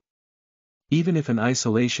calmly. Even if an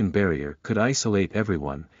isolation barrier could isolate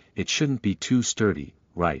everyone, it shouldn't be too sturdy,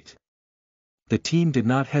 right? The team did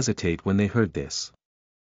not hesitate when they heard this.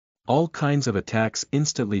 All kinds of attacks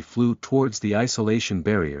instantly flew towards the isolation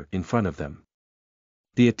barrier in front of them.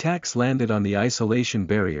 The attacks landed on the isolation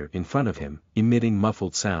barrier in front of him, emitting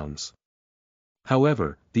muffled sounds.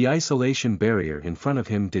 However, the isolation barrier in front of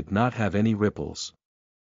him did not have any ripples.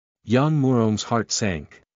 Yang Murong's heart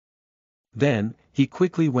sank. Then, he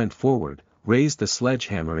quickly went forward, raised the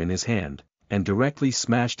sledgehammer in his hand, and directly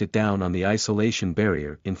smashed it down on the isolation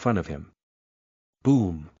barrier in front of him.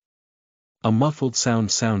 Boom! A muffled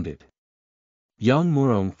sound sounded. Yang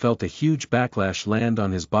Murong felt a huge backlash land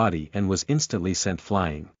on his body and was instantly sent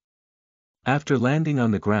flying. After landing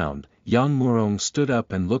on the ground, Yang Murong stood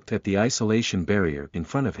up and looked at the isolation barrier in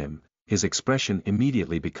front of him, his expression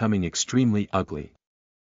immediately becoming extremely ugly.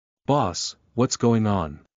 "Boss, what's going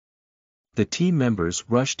on?" The team members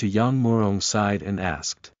rushed to Yang Murong's side and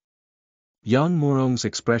asked. Yang Murong's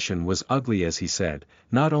expression was ugly as he said,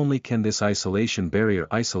 "Not only can this isolation barrier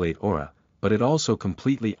isolate aura, but it also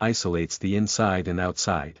completely isolates the inside and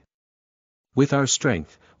outside. With our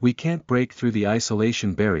strength, we can't break through the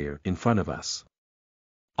isolation barrier in front of us.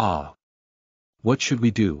 Ah! What should we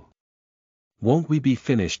do? Won't we be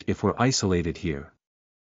finished if we're isolated here?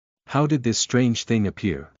 How did this strange thing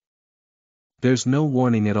appear? There's no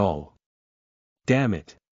warning at all. Damn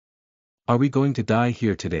it! Are we going to die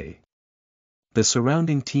here today?" The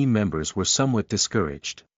surrounding team members were somewhat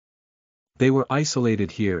discouraged. They were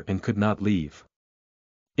isolated here and could not leave.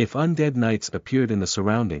 If undead knights appeared in the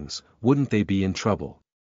surroundings, wouldn't they be in trouble?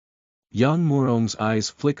 Yang Murong's eyes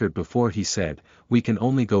flickered before he said, "We can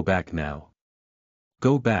only go back now."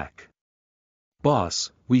 "Go back?"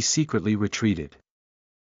 "Boss, we secretly retreated.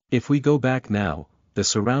 If we go back now," the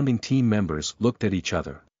surrounding team members looked at each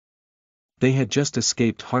other. They had just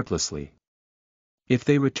escaped heartlessly. If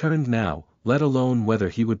they returned now, let alone whether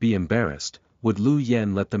he would be embarrassed, would Lu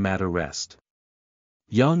Yen let the matter rest?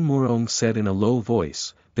 Yang Murong said in a low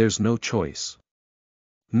voice, "There's no choice.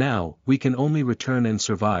 Now, we can only return and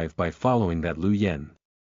survive by following that Lu Yen.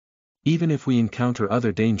 Even if we encounter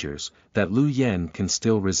other dangers, that Lu Yen can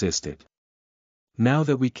still resist it. Now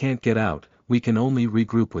that we can't get out, we can only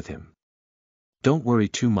regroup with him. Don't worry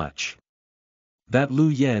too much. That Lu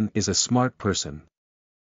Yen is a smart person.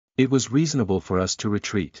 It was reasonable for us to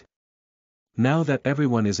retreat. Now that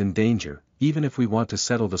everyone is in danger, even if we want to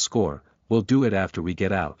settle the score, we'll do it after we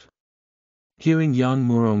get out." Hearing Yang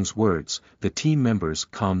Murong's words, the team members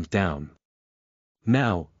calmed down.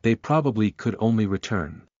 Now, they probably could only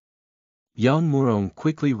return. Yang Murong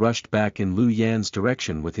quickly rushed back in Lu Yan's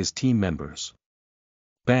direction with his team members.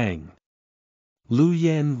 Bang! Lu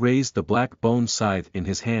Yan raised the black bone scythe in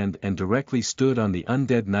his hand and directly stood on the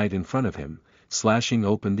undead knight in front of him, slashing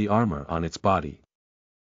open the armor on its body.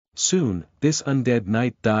 Soon, this undead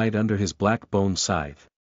knight died under his black bone scythe.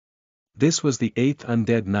 This was the 8th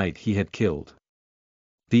undead knight he had killed.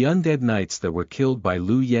 The undead knights that were killed by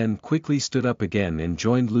Lu Yan quickly stood up again and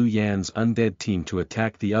joined Lu Yan's undead team to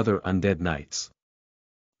attack the other undead knights.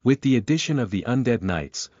 With the addition of the undead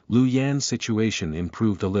knights, Lu Yan's situation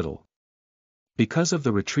improved a little. Because of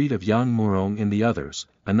the retreat of Yang Murong and the others,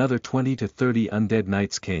 another 20 to 30 undead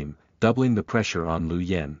knights came, doubling the pressure on Lu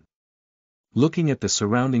Yan. Looking at the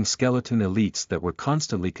surrounding skeleton elites that were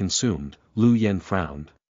constantly consumed, Lu Yan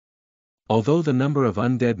frowned. Although the number of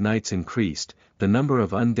undead knights increased, the number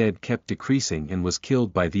of undead kept decreasing and was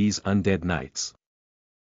killed by these undead knights.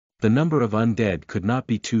 The number of undead could not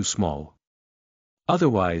be too small.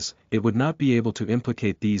 Otherwise, it would not be able to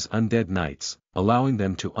implicate these undead knights, allowing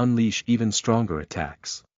them to unleash even stronger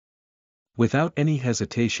attacks. Without any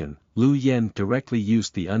hesitation, Lu Yan directly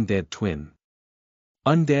used the undead twin.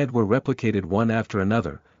 Undead were replicated one after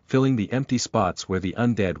another, filling the empty spots where the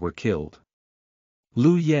undead were killed.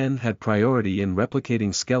 Lu Yan had priority in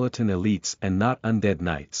replicating skeleton elites and not undead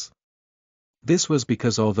knights. This was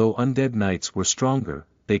because although undead knights were stronger,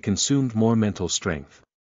 they consumed more mental strength.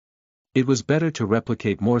 It was better to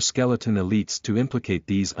replicate more skeleton elites to implicate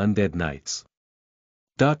these undead knights.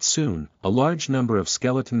 Soon, a large number of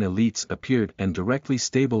skeleton elites appeared and directly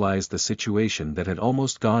stabilized the situation that had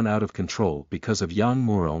almost gone out of control because of Yang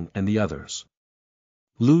Murong and the others.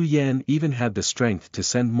 Lu Yan even had the strength to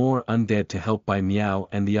send more undead to help Bai Miao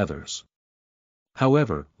and the others.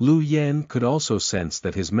 However, Lu Yan could also sense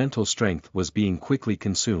that his mental strength was being quickly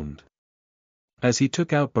consumed. As he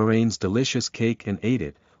took out Bahrain's delicious cake and ate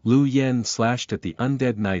it, Lu Yan slashed at the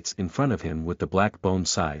undead knights in front of him with the black bone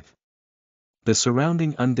scythe. The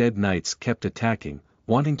surrounding undead knights kept attacking,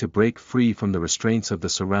 wanting to break free from the restraints of the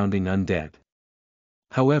surrounding undead.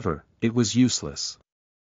 However, it was useless.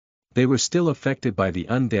 They were still affected by the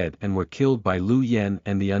undead and were killed by Lu Yan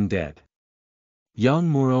and the undead. Yang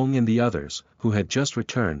Murong and the others, who had just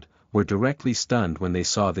returned, were directly stunned when they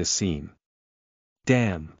saw this scene.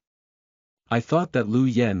 Damn! I thought that Lu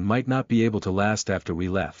Yan might not be able to last after we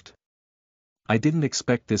left. I didn't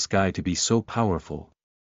expect this guy to be so powerful.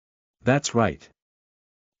 That's right.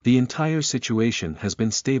 The entire situation has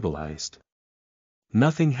been stabilized.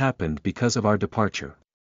 Nothing happened because of our departure.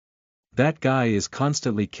 That guy is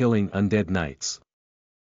constantly killing undead knights.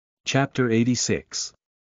 Chapter 86.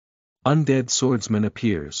 Undead Swordsman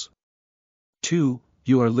Appears. 2.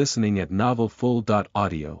 You are listening at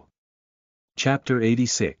novelfull.audio. Chapter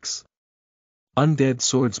 86. Undead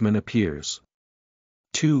Swordsman Appears.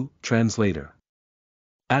 2. Translator.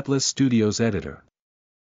 Atlas Studios editor.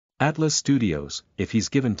 Atlas Studios, if he's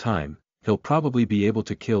given time, he'll probably be able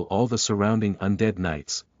to kill all the surrounding undead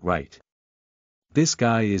knights, right? This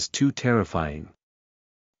guy is too terrifying.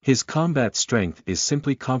 His combat strength is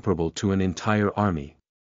simply comparable to an entire army.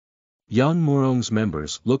 Yang Murong's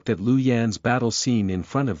members looked at Lu Yan's battle scene in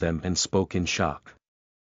front of them and spoke in shock.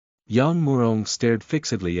 Yang Murong stared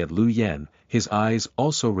fixedly at Lu Yan, his eyes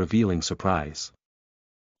also revealing surprise.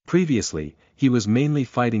 Previously, he was mainly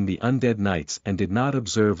fighting the undead knights and did not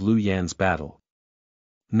observe Lu Yan's battle.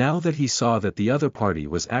 Now that he saw that the other party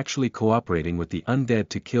was actually cooperating with the undead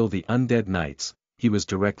to kill the undead knights, he was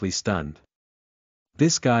directly stunned.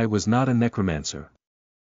 This guy was not a necromancer.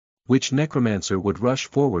 Which necromancer would rush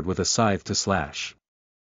forward with a scythe to slash?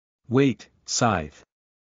 Wait, scythe.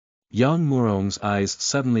 Yang Murong's eyes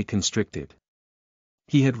suddenly constricted.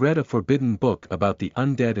 He had read a forbidden book about the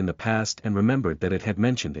undead in the past and remembered that it had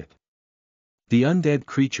mentioned it. The undead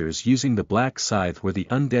creatures using the black scythe were the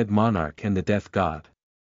undead monarch and the death god.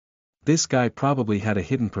 This guy probably had a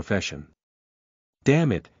hidden profession.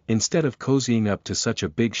 Damn it, instead of cozying up to such a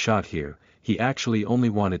big shot here, he actually only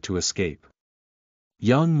wanted to escape.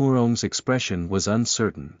 Yang Murong's expression was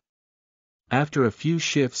uncertain. After a few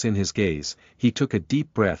shifts in his gaze, he took a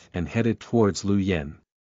deep breath and headed towards Lu Yan.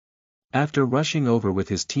 After rushing over with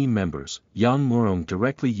his team members, Yang Murong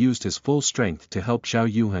directly used his full strength to help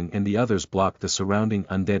Zhao Yuheng and the others block the surrounding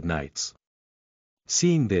undead knights.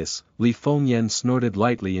 Seeing this, Li Fengyan snorted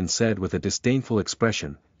lightly and said with a disdainful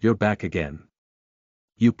expression, "You're back again.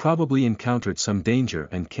 You probably encountered some danger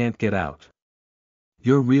and can't get out.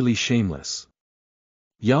 You're really shameless."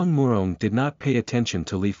 Yang Murong did not pay attention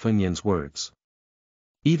to Li Fengyan's words.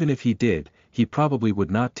 Even if he did, he probably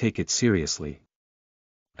would not take it seriously.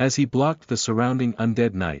 As he blocked the surrounding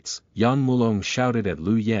undead knights, Yang Murong shouted at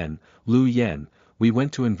Lu Yan, "Lu Yan, we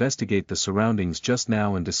went to investigate the surroundings just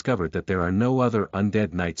now and discovered that there are no other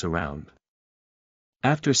undead knights around."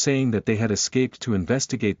 After saying that they had escaped to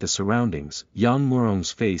investigate the surroundings, Yang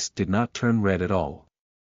Murong's face did not turn red at all.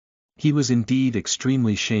 He was indeed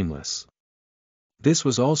extremely shameless. This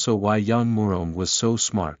was also why Yang Murong was so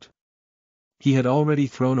smart. He had already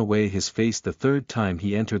thrown away his face the third time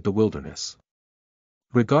he entered the wilderness.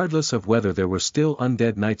 Regardless of whether there were still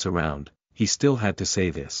undead knights around, he still had to say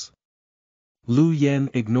this. Lu Yan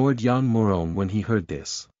ignored Yang Murong when he heard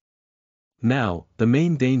this. Now, the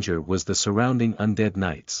main danger was the surrounding undead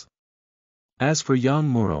knights. As for Yang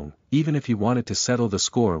Murong, even if he wanted to settle the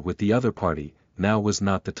score with the other party, now was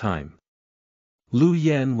not the time. Lu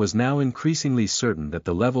Yan was now increasingly certain that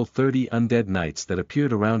the level 30 undead knights that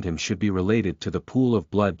appeared around him should be related to the pool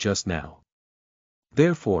of blood just now.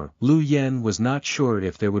 Therefore, Lu Yan was not sure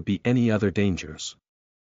if there would be any other dangers.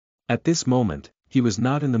 At this moment, he was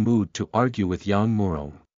not in the mood to argue with Yang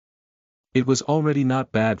Murong. It was already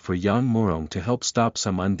not bad for Yang Murong to help stop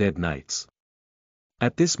some undead knights.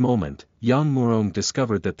 At this moment, Yang Murong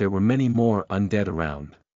discovered that there were many more undead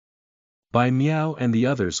around. Bai Miao and the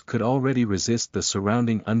others could already resist the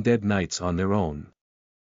surrounding undead knights on their own.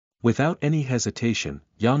 Without any hesitation,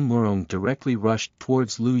 Yang Murong directly rushed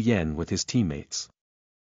towards Lu Yan with his teammates.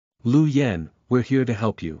 "Lu Yan, we're here to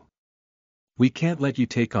help you. We can't let you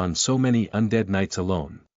take on so many undead knights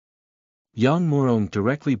alone." Yang Murong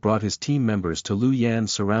directly brought his team members to Lu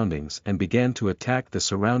Yan's surroundings and began to attack the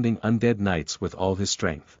surrounding undead knights with all his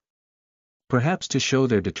strength. Perhaps to show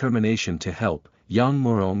their determination to help, Yang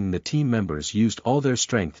Murong and the team members used all their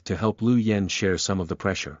strength to help Lu Yan share some of the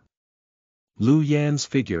pressure. Lu Yan's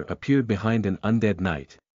figure appeared behind an undead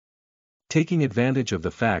knight. Taking advantage of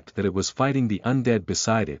the fact that it was fighting the undead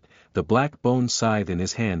beside it, the black bone scythe in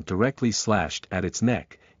his hand directly slashed at its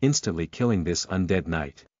neck, instantly killing this undead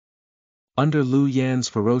knight. Under Lu Yan's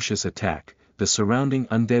ferocious attack, the surrounding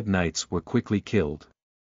undead knights were quickly killed.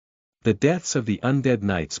 The deaths of the undead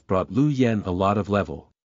knights brought Lu Yan a lot of level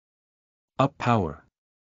up power.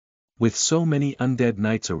 With so many undead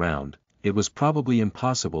knights around, it was probably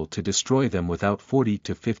impossible to destroy them without 40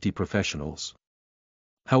 to 50 professionals.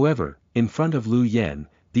 However, in front of Lu Yan,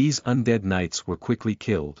 these undead knights were quickly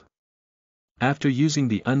killed. After using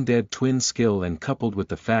the undead twin skill and coupled with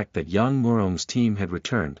the fact that Yang Murong's team had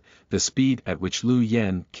returned, the speed at which Lu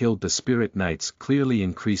Yan killed the spirit knights clearly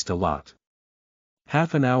increased a lot.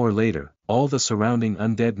 Half an hour later, all the surrounding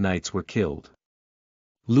undead knights were killed.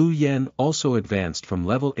 Lu Yan also advanced from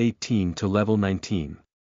level 18 to level 19.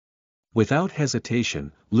 Without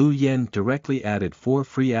hesitation, Lu Yan directly added 4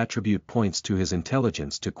 free attribute points to his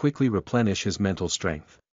intelligence to quickly replenish his mental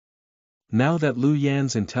strength. Now that Lu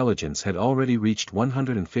Yan's intelligence had already reached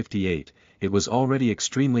 158, it was already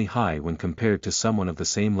extremely high when compared to someone of the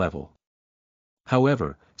same level.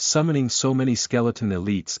 However, summoning so many skeleton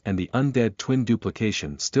elites and the undead twin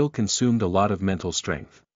duplication still consumed a lot of mental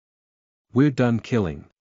strength. We're done killing.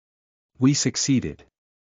 We succeeded.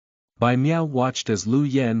 Bai Miao watched as Lu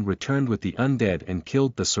Yan returned with the undead and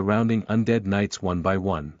killed the surrounding undead knights one by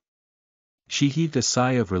one. She heaved a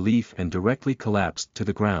sigh of relief and directly collapsed to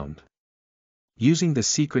the ground. Using the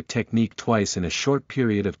secret technique twice in a short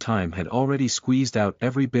period of time had already squeezed out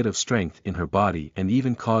every bit of strength in her body and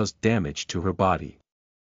even caused damage to her body.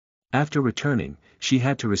 After returning, she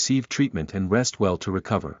had to receive treatment and rest well to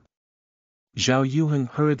recover. Zhao Yuheng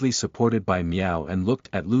hurriedly supported Bai Miao and looked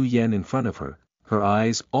at Lu Yan in front of her, her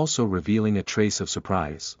eyes also revealing a trace of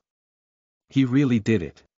surprise. He really did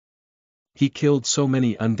it. He killed so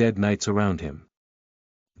many undead knights around him.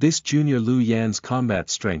 This junior Lu Yan's combat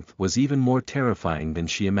strength was even more terrifying than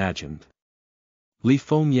she imagined. Li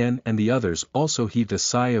Fengyan and the others also heaved a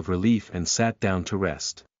sigh of relief and sat down to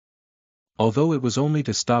rest. Although it was only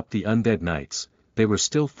to stop the undead knights, they were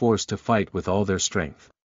still forced to fight with all their strength.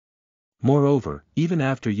 Moreover, even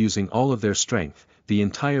after using all of their strength, the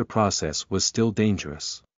entire process was still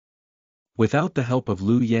dangerous. Without the help of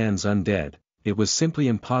Lu Yan's undead, it was simply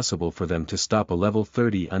impossible for them to stop a level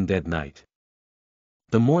 30 undead knight.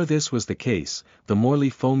 The more this was the case, the more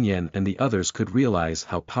Li Fengyan and the others could realize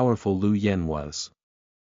how powerful Lu Yan was.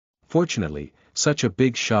 Fortunately, such a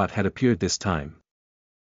big shot had appeared this time.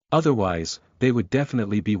 Otherwise, they would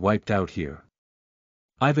definitely be wiped out here.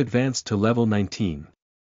 I've advanced to level 19.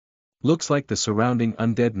 Looks like the surrounding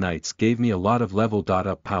undead knights gave me a lot of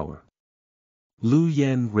level-up power. Lu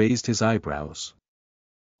Yan raised his eyebrows.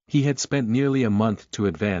 He had spent nearly a month to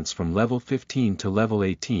advance from level 15 to level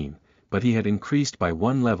 18, but he had increased by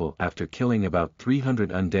one level after killing about 300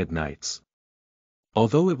 undead knights.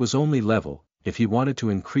 Although it was only level, if he wanted to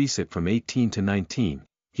increase it from 18 to 19,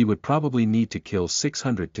 he would probably need to kill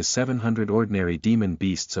 600 to 700 ordinary demon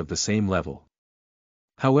beasts of the same level.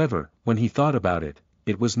 However, when he thought about it,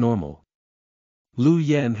 it was normal. Lu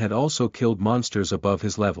Yan had also killed monsters above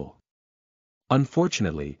his level.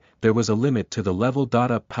 Unfortunately, there was a limit to the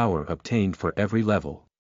level-up power obtained for every level.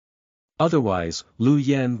 Otherwise, Lu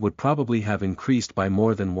Yan would probably have increased by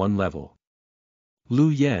more than one level. Lu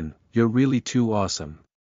Yan, you're really too awesome.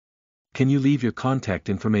 Can you leave your contact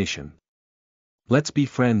information? Let's be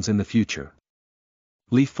friends in the future.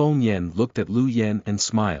 Li Fengyan looked at Lu Yan and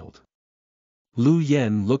smiled. Lu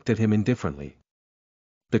Yan looked at him indifferently.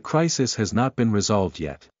 The crisis has not been resolved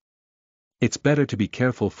yet. It's better to be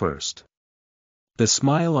careful first. The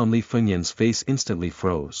smile on Li Fengyan's face instantly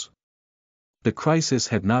froze. The crisis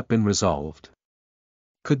had not been resolved.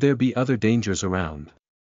 Could there be other dangers around?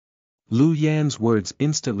 Lu Yan's words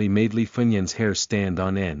instantly made Li Fengyan's hair stand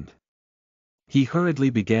on end. He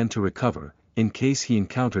hurriedly began to recover, in case he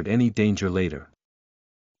encountered any danger later.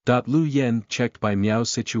 Lu Yan checked Bai Miao's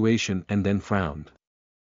situation and then frowned.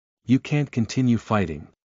 You can't continue fighting.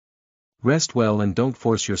 Rest well and don't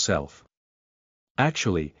force yourself.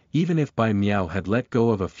 Actually, even if Bai Miao had let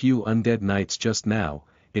go of a few undead knights just now,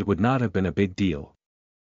 it would not have been a big deal.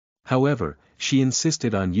 However, she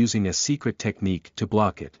insisted on using a secret technique to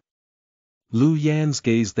block it. Lu Yan's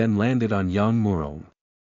gaze then landed on Yang Murong.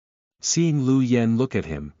 Seeing Lu Yan look at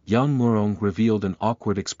him, Yang Murong revealed an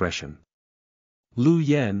awkward expression. Lu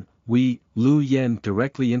Yan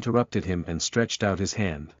directly interrupted him and stretched out his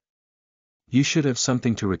hand. You should have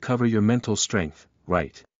something to recover your mental strength,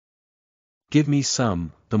 right? Give me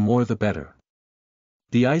some, the more the better.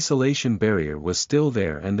 The isolation barrier was still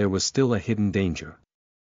there and there was still a hidden danger.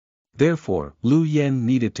 Therefore, Lu Yan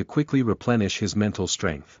needed to quickly replenish his mental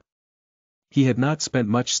strength. He had not spent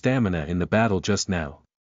much stamina in the battle just now.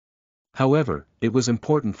 However, it was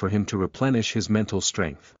important for him to replenish his mental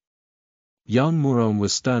strength. Yang Murong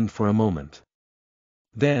was stunned for a moment.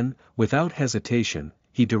 Then, without hesitation,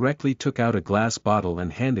 he directly took out a glass bottle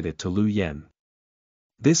and handed it to Lu Yan.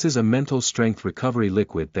 This is a mental strength recovery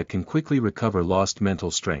liquid that can quickly recover lost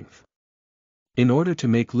mental strength. In order to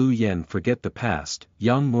make Lu Yan forget the past,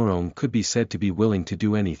 Yang Murong could be said to be willing to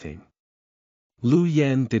do anything. Lu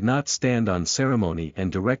Yan did not stand on ceremony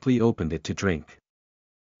and directly opened it to drink.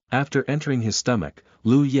 After entering his stomach,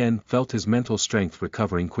 Lu Yan felt his mental strength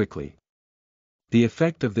recovering quickly. The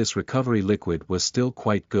effect of this recovery liquid was still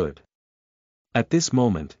quite good. At this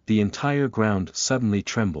moment, the entire ground suddenly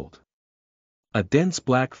trembled. A dense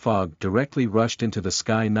black fog directly rushed into the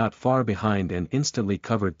sky not far behind and instantly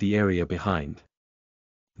covered the area behind.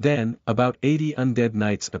 Then, about 80 undead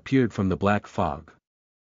knights appeared from the black fog.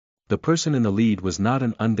 The person in the lead was not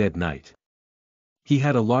an undead knight. He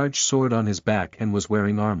had a large sword on his back and was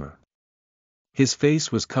wearing armor. His face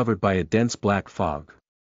was covered by a dense black fog.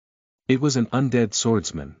 It was an undead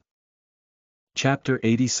swordsman. Chapter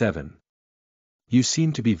 87. You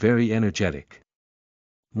seem to be very energetic.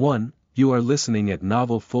 1. You are listening at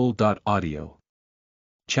novelfull.audio.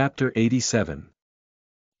 Chapter 87.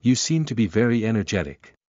 You seem to be very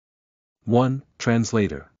energetic. 1.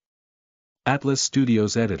 Translator. Atlas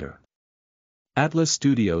Studios Editor. Atlas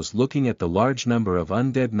Studios, looking at the large number of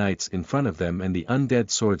undead knights in front of them and the undead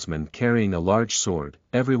swordsman carrying a large sword,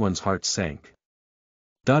 everyone's heart sank.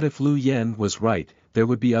 If Lu Yen was right, there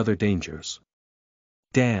would be other dangers.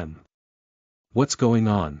 Damn. What's going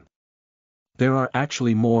on? There are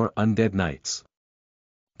actually more undead knights.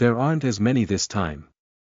 There aren't as many this time.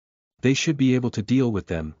 They should be able to deal with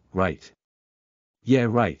them, right? Yeah,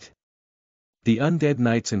 right. The undead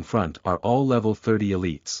knights in front are all level 30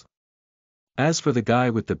 elites. As for the guy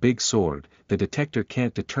with the big sword, the detector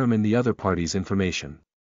can't determine the other party's information.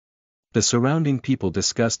 The surrounding people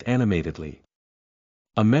discussed animatedly.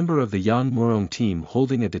 A member of the Yan Murong team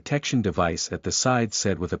holding a detection device at the side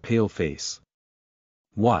said with a pale face.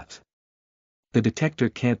 What? The detector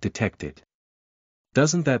can't detect it.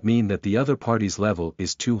 Doesn't that mean that the other party's level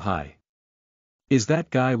is too high? Is that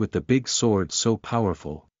guy with the big sword so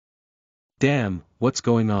powerful? Damn, what's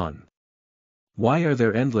going on? Why are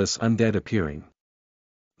there endless undead appearing?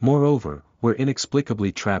 Moreover, we're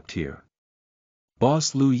inexplicably trapped here.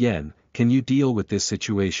 Boss Lu Yen, can you deal with this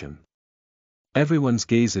situation? Everyone's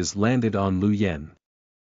gazes landed on Lu Yen.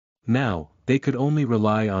 Now, they could only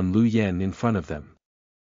rely on Lu Yen in front of them.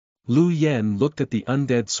 Lu Yen looked at the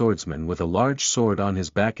undead swordsman with a large sword on his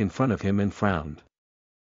back in front of him and frowned.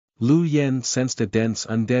 Lu Yen sensed a dense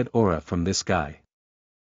undead aura from this guy.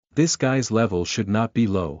 This guy's level should not be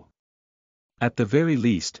low. At the very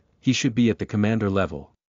least, he should be at the commander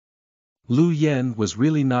level. Lu Yen was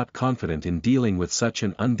really not confident in dealing with such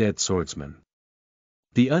an undead swordsman.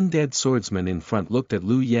 The undead swordsman in front looked at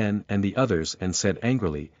Lu Yen and the others and said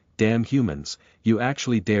angrily, "Damn humans, you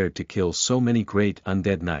actually dared to kill so many great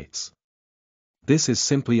undead knights. This is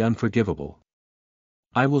simply unforgivable.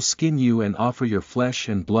 I will skin you and offer your flesh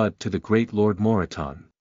and blood to the great Lord Moriton."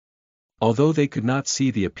 Although they could not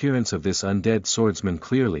see the appearance of this undead swordsman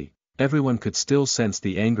clearly, everyone could still sense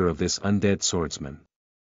the anger of this undead swordsman.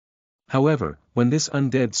 However, when this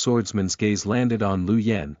undead swordsman's gaze landed on Lu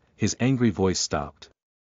Yen, his angry voice stopped.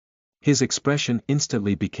 His expression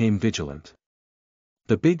instantly became vigilant.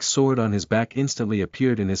 The big sword on his back instantly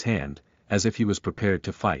appeared in his hand, as if he was prepared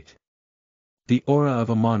to fight. The aura of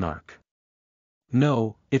a monarch.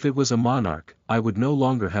 No, if it was a monarch, I would no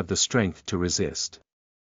longer have the strength to resist.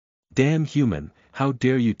 Damn human, how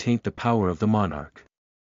dare you taint the power of the monarch?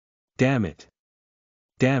 Damn it!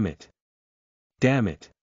 Damn it! Damn it!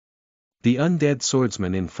 The undead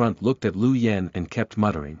swordsman in front looked at Lu Yen and kept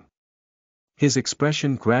muttering. His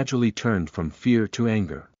expression gradually turned from fear to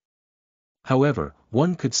anger. However,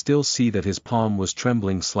 one could still see that his palm was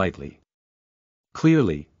trembling slightly.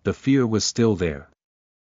 Clearly, the fear was still there.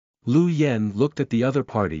 Lu Yen looked at the other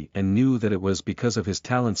party and knew that it was because of his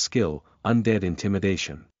talent skill, undead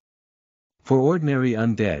intimidation. For ordinary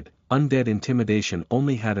undead intimidation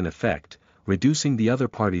only had an effect, reducing the other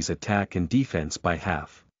party's attack and defense by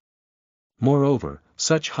half. Moreover,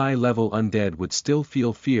 such high-level undead would still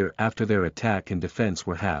feel fear after their attack and defense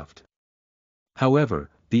were halved. However,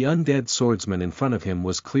 the undead swordsman in front of him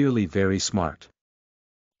was clearly very smart.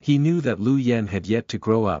 He knew that Lu Yen had yet to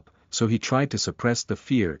grow up, so he tried to suppress the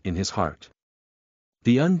fear in his heart.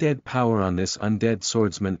 The undead power on this undead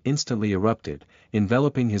swordsman instantly erupted,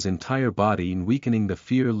 enveloping his entire body and weakening the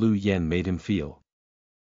fear Lu Yen made him feel.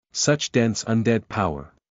 Such dense undead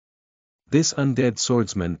power. This undead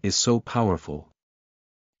swordsman is so powerful.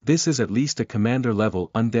 This is at least a commander-level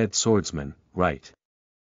undead swordsman, right?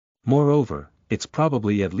 Moreover, it's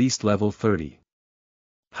probably at least level 30.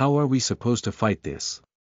 How are we supposed to fight this?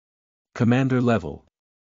 Commander level.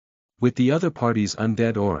 With the other party's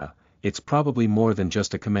undead aura, it's probably more than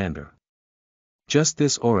just a commander. Just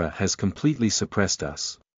this aura has completely suppressed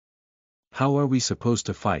us. How are we supposed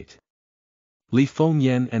to fight? Li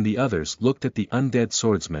Fengyan and the others looked at the undead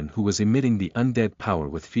swordsman who was emitting the undead power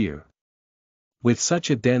with fear. With such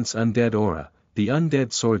a dense undead aura, the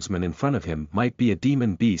undead swordsman in front of him might be a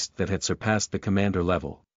demon beast that had surpassed the commander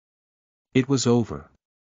level. It was over.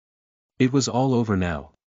 It was all over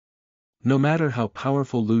now. No matter how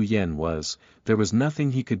powerful Lu Yen was, there was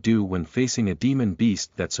nothing he could do when facing a demon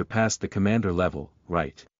beast that surpassed the commander level,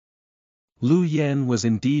 right? Lu Yen was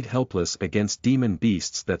indeed helpless against demon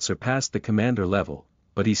beasts that surpassed the commander level,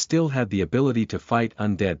 but he still had the ability to fight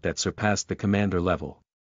undead that surpassed the commander level.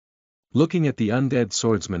 Looking at the undead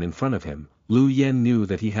swordsman in front of him, Lu Yen knew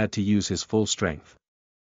that he had to use his full strength.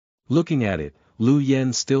 Looking at it, Lu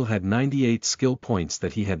Yen still had 98 skill points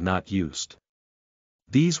that he had not used.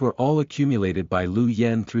 These were all accumulated by Lu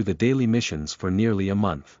Yen through the daily missions for nearly a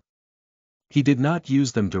month. He did not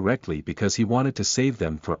use them directly because he wanted to save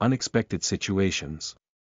them for unexpected situations.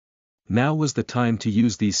 Now was the time to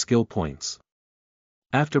use these skill points.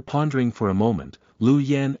 After pondering for a moment, Lu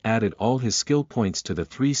Yen added all his skill points to the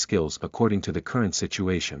 3 skills according to the current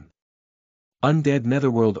situation. Undead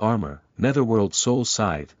Netherworld Armor, Netherworld Soul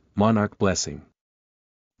Scythe, Monarch Blessing.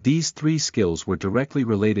 These 3 skills were directly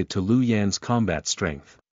related to Lu Yan's combat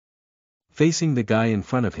strength. Facing the guy in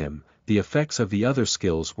front of him, the effects of the other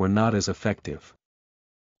skills were not as effective.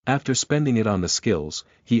 After spending it on the skills,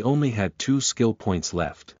 he only had 2 skill points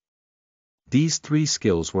left. These 3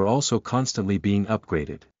 skills were also constantly being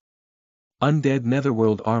upgraded. Undead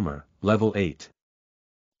Netherworld Armor, Level 8.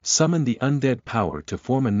 Summon the undead power to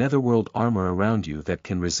form a netherworld armor around you that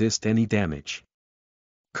can resist any damage.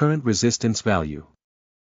 Current resistance value: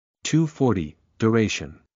 240,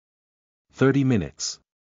 duration: 30 minutes.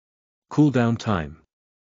 Cooldown time: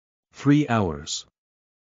 3 hours.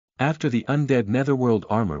 After the undead netherworld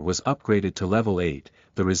armor was upgraded to level 8,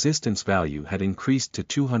 the resistance value had increased to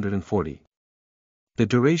 240. The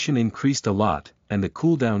duration increased a lot, and the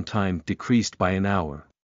cooldown time decreased by an hour.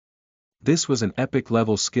 This was an epic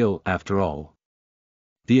level skill after all.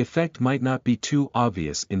 The effect might not be too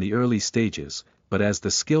obvious in the early stages, but as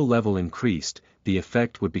the skill level increased, the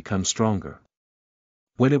effect would become stronger.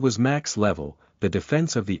 When it was max level, the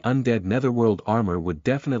defense of the undead netherworld armor would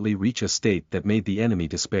definitely reach a state that made the enemy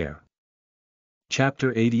despair.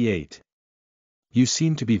 Chapter 88. You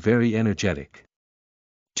seem to be very energetic.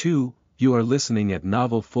 2. You are listening at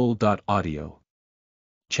novelfull.audio.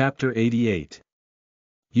 Chapter 88.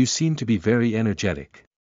 You seem to be very energetic.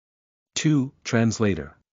 2.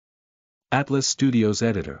 Translator. Atlas Studios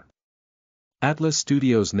Editor. Atlas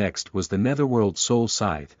Studios next was the Netherworld Soul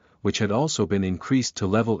Scythe, which had also been increased to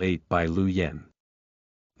level 8 by Lu Yen.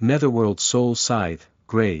 Netherworld Soul Scythe,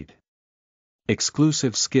 Grade.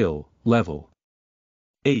 Exclusive Skill, Level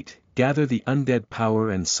 8, gather the undead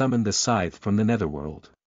power and summon the scythe from the netherworld.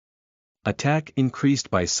 Attack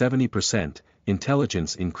increased by 70%,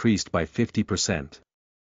 intelligence increased by 50%.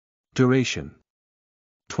 Duration: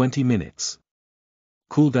 20 minutes.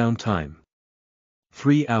 Cooldown time: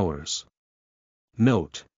 3 hours.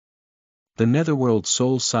 Note: the Netherworld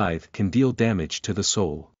Soul Scythe can deal damage to the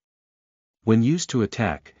soul. When used to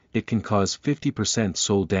attack, it can cause 50%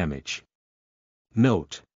 soul damage.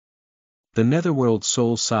 Note: the Netherworld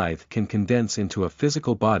Soul Scythe can condense into a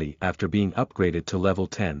physical body after being upgraded to level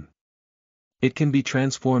 10. It can be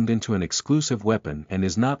transformed into an exclusive weapon and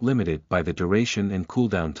is not limited by the duration and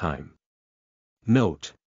cooldown time.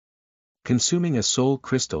 Note: consuming a soul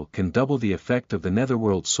crystal can double the effect of the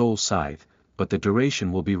Netherworld Soul Scythe, but the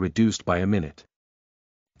duration will be reduced by a minute.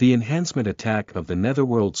 The enhancement attack of the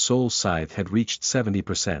Netherworld Soul Scythe had reached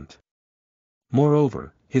 70%.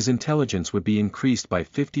 Moreover, his intelligence would be increased by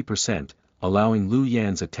 50%, allowing Lu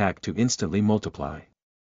Yan's attack to instantly multiply.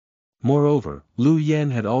 Moreover, Lu Yan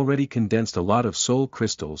had already condensed a lot of soul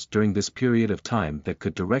crystals during this period of time that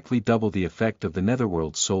could directly double the effect of the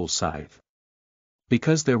Netherworld Soul Scythe.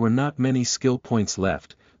 Because there were not many skill points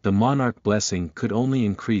left, the Monarch Blessing could only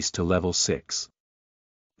increase to level 6.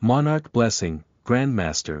 Monarch Blessing,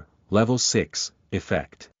 Grandmaster, level 6,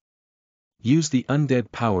 effect. Use the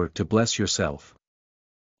undead power to bless yourself.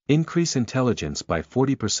 Increase intelligence by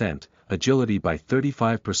 40%, agility by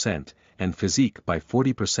 35%, and physique by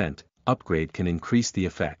 40%, upgrade can increase the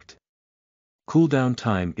effect. Cooldown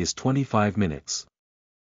time is 25 minutes.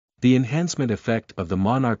 The enhancement effect of the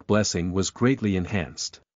Monarch Blessing was greatly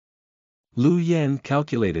enhanced. Lu Yen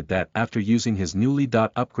calculated that after using his newly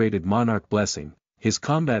upgraded Monarch Blessing, his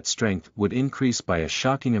combat strength would increase by a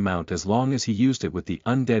shocking amount as long as he used it with the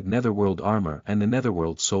undead Netherworld armor and the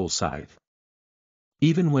Netherworld Soul Scythe.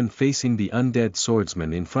 Even when facing the undead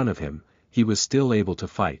swordsman in front of him, he was still able to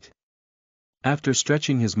fight. After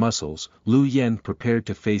stretching his muscles, Lu Yen prepared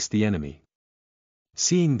to face the enemy.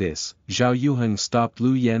 Seeing this, Zhao Yuheng stopped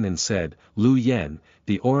Lu Yen and said, "Lu Yen,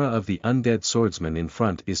 the aura of the undead swordsman in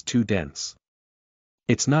front is too dense.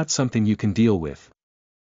 It's not something you can deal with.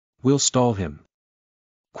 We'll stall him.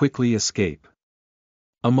 Quickly escape.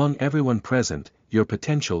 Among everyone present, your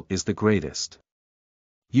potential is the greatest.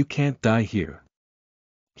 You can't die here."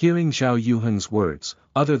 Hearing Zhao Yuheng's words,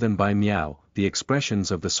 other than by Miao, the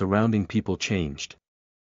expressions of the surrounding people changed.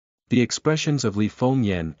 The expressions of Li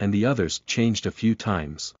Fengyan and the others changed a few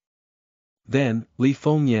times. Then, Li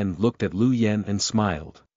Fengyan looked at Lu Yen and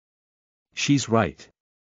smiled. "She's right.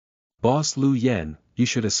 Boss Lu Yen, you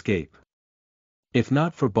should escape. If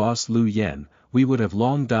not for Boss Lu Yen, we would have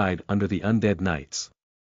long died under the undead knights.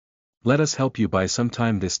 Let us help you buy some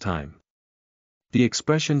time this time." The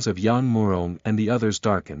expressions of Yang Murong and the others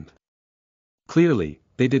darkened. Clearly,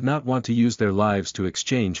 they did not want to use their lives to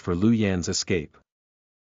exchange for Lu Yan's escape.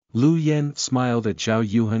 Lu Yan smiled at Zhao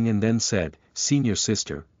Yuheng and then said, "Senior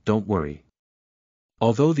sister, don't worry.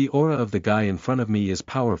 Although the aura of the guy in front of me is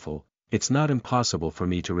powerful, it's not impossible for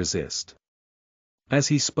me to resist." As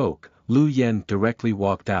he spoke, Lu Yan directly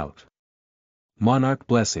walked out. Monarch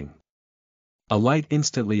blessing. A light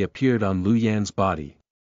instantly appeared on Lu Yan's body.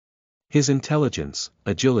 His intelligence,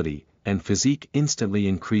 agility, and physique instantly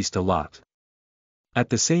increased a lot. At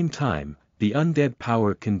the same time, the undead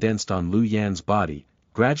power condensed on Lu Yan's body,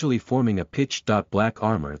 gradually forming a pitch-black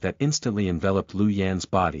armor that instantly enveloped Lu Yan's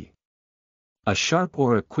body. A sharp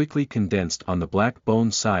aura quickly condensed on the black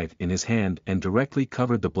bone scythe in his hand and directly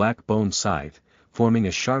covered the black bone scythe, forming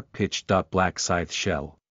a sharp pitch-black scythe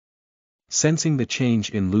shell. Sensing the change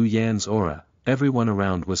in Lu Yan's aura, everyone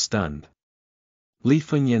around was stunned. Li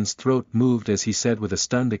Fengyan's throat moved as he said with a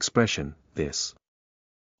stunned expression, "This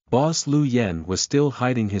boss Lu Yan was still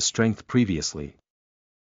hiding his strength previously.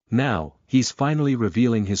 Now, he's finally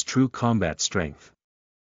revealing his true combat strength."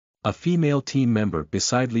 A female team member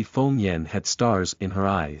beside Li Fengyan had stars in her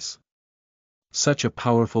eyes. Such a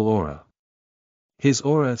powerful aura. His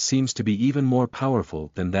aura seems to be even more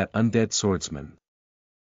powerful than that undead swordsman.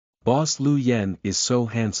 Boss Lu Yan is so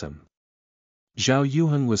handsome. Zhao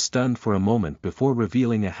Yuheng was stunned for a moment before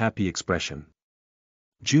revealing a happy expression.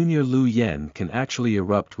 Junior Lu Yan can actually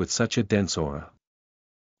erupt with such a dense aura.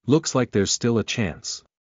 Looks like there's still a chance.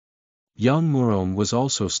 Yang Murong was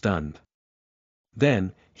also stunned.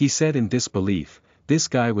 Then, he said in disbelief, "This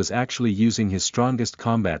guy was actually using his strongest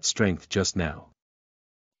combat strength just now.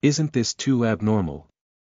 Isn't this too abnormal?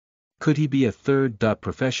 Could he be a third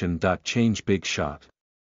profession change big shot?"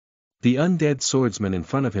 The undead swordsman in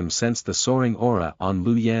front of him sensed the soaring aura on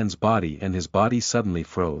Lu Yan's body and his body suddenly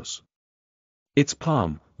froze. Its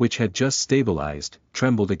palm, which had just stabilized,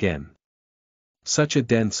 trembled again. Such a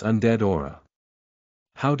dense undead aura.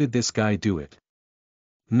 How did this guy do it?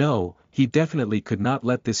 No, he definitely could not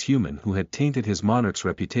let this human who had tainted his monarch's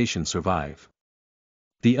reputation survive.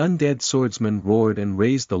 The undead swordsman roared and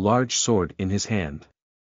raised the large sword in his hand.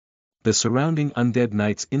 The surrounding undead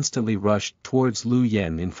knights instantly rushed towards Lu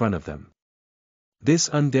Yan in front of them. This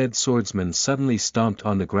undead swordsman suddenly stomped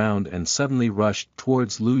on the ground and suddenly rushed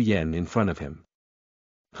towards Lu Yan in front of him.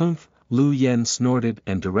 "Humph!" Lu Yan snorted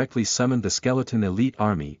and directly summoned the skeleton elite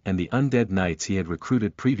army and the undead knights he had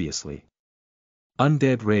recruited previously.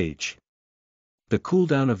 Undead Rage. The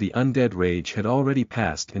cooldown of the Undead Rage had already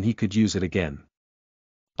passed and he could use it again.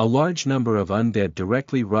 A large number of undead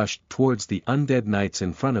directly rushed towards the undead knights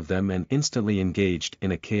in front of them and instantly engaged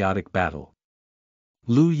in a chaotic battle.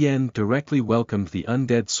 Lu Yan directly welcomed the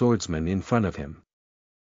undead swordsman in front of him.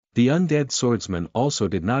 The undead swordsman also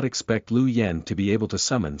did not expect Lu Yan to be able to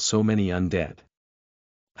summon so many undead.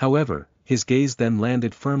 However, his gaze then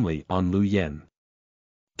landed firmly on Lu Yan.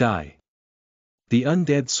 Die. The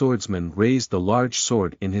undead swordsman raised the large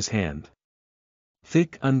sword in his hand.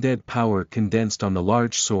 Thick undead power condensed on the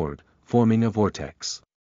large sword, forming a vortex.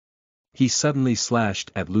 He suddenly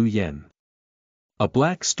slashed at Lu Yan. A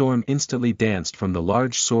black storm instantly danced from the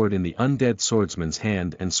large sword in the undead swordsman's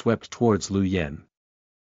hand and swept towards Lu Yan.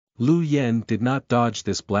 Lu Yan did not dodge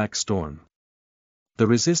this black storm. The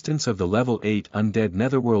resistance of the level 8 undead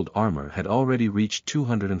netherworld armor had already reached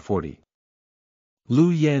 240. Lu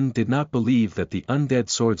Yan did not believe that the undead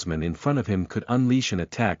swordsman in front of him could unleash an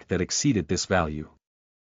attack that exceeded this value.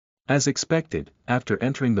 As expected, after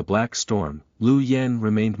entering the black storm, Lu Yan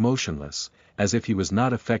remained motionless, as if he was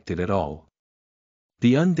not affected at all.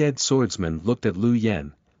 The undead swordsman looked at Lu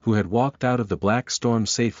Yan, who had walked out of the black storm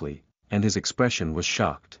safely, and his expression was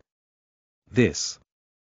shocked. This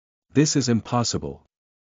is impossible.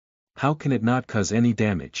 How can it not cause any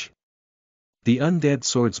damage? The undead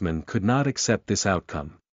swordsman could not accept this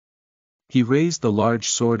outcome. He raised the large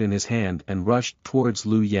sword in his hand and rushed towards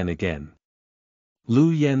Lu Yan again.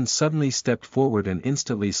 Lu Yan suddenly stepped forward and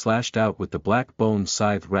instantly slashed out with the black bone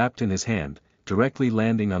scythe wrapped in his hand, directly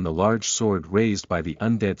landing on the large sword raised by the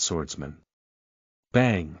undead swordsman.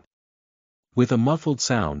 Bang! With a muffled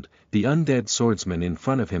sound, the undead swordsman in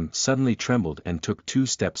front of him suddenly trembled and took 2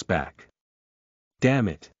 steps back. Damn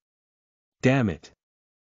it! Damn it!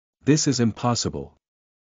 This is impossible.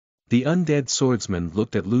 The undead swordsman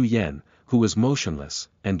looked at Lu Yan, who was motionless,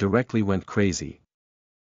 and directly went crazy.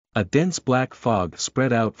 A dense black fog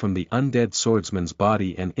spread out from the undead swordsman's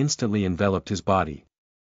body and instantly enveloped his body.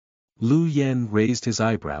 Lu Yan raised his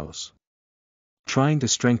eyebrows. Trying to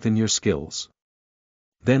strengthen your skills?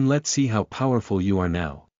 Then let's see how powerful you are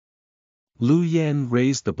now. Lu Yan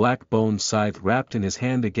raised the black bone scythe wrapped in his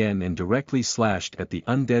hand again and directly slashed at the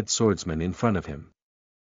undead swordsman in front of him.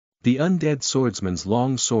 The undead swordsman's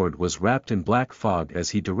long sword was wrapped in black fog as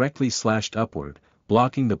he directly slashed upward,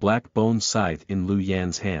 blocking the black bone scythe in Lu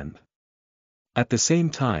Yan's hand. At the same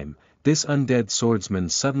time, this undead swordsman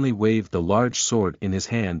suddenly waved the large sword in his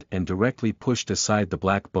hand and directly pushed aside the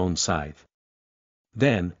black bone scythe.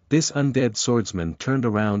 Then, this undead swordsman turned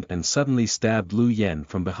around and suddenly stabbed Lu Yan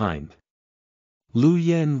from behind. Lu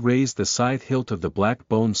Yan raised the scythe hilt of the black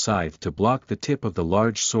bone scythe to block the tip of the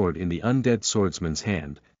large sword in the undead swordsman's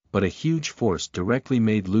hand, but a huge force directly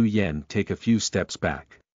made Lu Yan take a few steps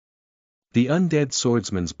back. The undead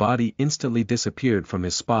swordsman's body instantly disappeared from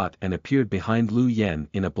his spot and appeared behind Lu Yan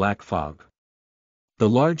in a black fog. The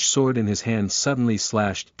large sword in his hand suddenly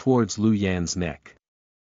slashed towards Lu Yan's neck.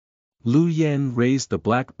 Lu Yan raised the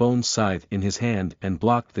black bone scythe in his hand and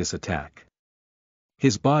blocked this attack.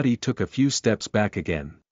 His body took a few steps back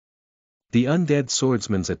again. The undead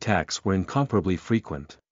swordsman's attacks were incomparably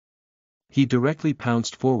frequent. He directly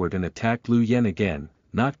pounced forward and attacked Lu Yan again,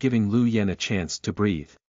 not giving Lu Yan a chance to breathe.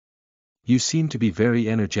 "You seem to be very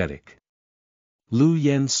energetic." Lu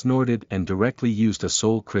Yan snorted and directly used a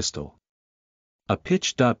soul crystal. A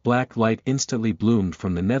pitch-black light instantly bloomed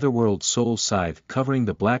from the netherworld soul scythe covering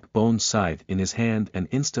the black bone scythe in his hand and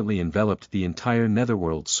instantly enveloped the entire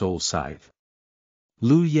netherworld soul scythe.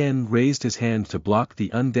 Lu Yan raised his hand to block the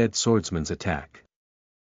undead swordsman's attack.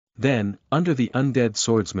 Then, under the undead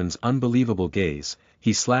swordsman's unbelievable gaze,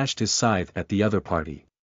 he slashed his scythe at the other party.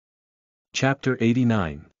 Chapter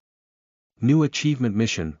 89. New Achievement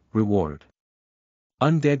Mission, Reward.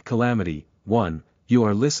 Undead Calamity, 1, you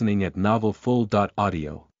are listening at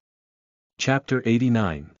novelfull.audio. Chapter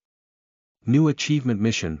 89. New Achievement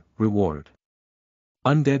Mission, Reward.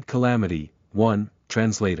 Undead Calamity, 1,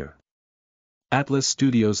 Translator. Atlas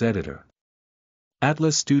Studios Editor.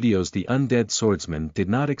 Atlas Studios. The undead swordsman did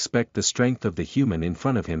not expect the strength of the human in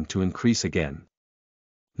front of him to increase again.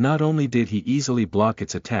 Not only did he easily block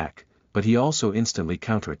its attack, but he also instantly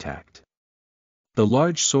counterattacked. The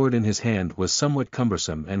large sword in his hand was somewhat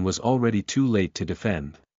cumbersome and was already too late to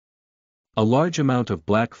defend. A large amount of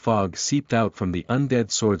black fog seeped out from the undead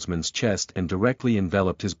swordsman's chest and directly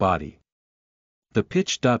enveloped his body. The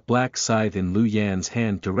pitch-black scythe in Lu Yan's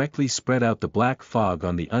hand directly spread out the black fog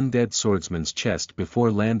on the undead swordsman's chest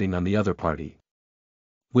before landing on the other party.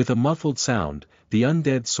 With a muffled sound, the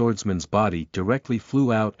undead swordsman's body directly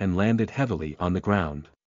flew out and landed heavily on the ground.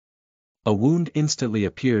 A wound instantly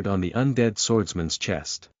appeared on the undead swordsman's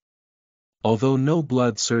chest. Although no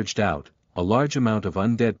blood surged out, a large amount of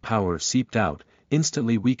undead power seeped out,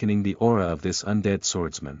 instantly weakening the aura of this undead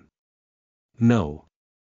swordsman. No.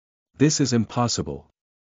 This is impossible.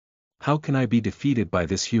 How can I be defeated by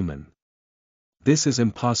this human? This is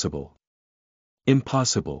impossible.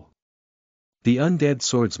 Impossible. The undead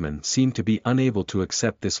swordsman seemed to be unable to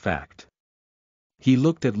accept this fact. He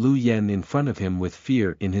looked at Lu Yan in front of him with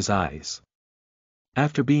fear in his eyes.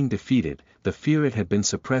 After being defeated, the fear it had been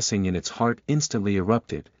suppressing in its heart instantly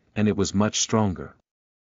erupted, and it was much stronger.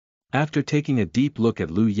 After taking a deep look at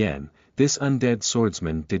Lu Yan, this undead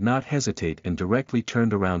swordsman did not hesitate and directly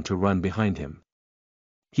turned around to run behind him.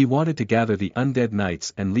 He wanted to gather the undead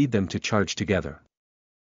knights and lead them to charge together.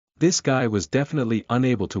 This guy was definitely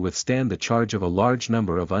unable to withstand the charge of a large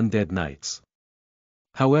number of undead knights.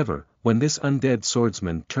 However, when this undead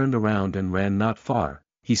swordsman turned around and ran not far,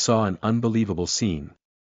 he saw an unbelievable scene.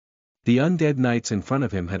 The undead knights in front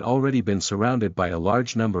of him had already been surrounded by a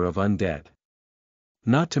large number of undead.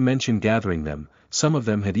 Not to mention gathering them, some of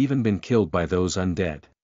them had even been killed by those undead.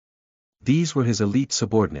 These were his elite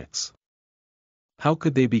subordinates. How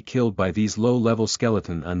could they be killed by these low-level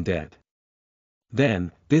skeleton undead?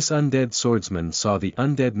 Then, this undead swordsman saw the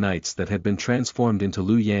undead knights that had been transformed into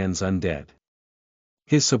Lu Yan's undead.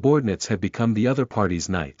 His subordinates had become the other party's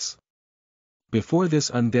knights. Before this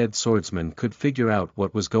undead swordsman could figure out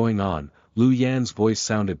what was going on, Lu Yan's voice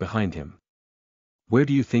sounded behind him. "Where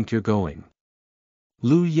do you think you're going?"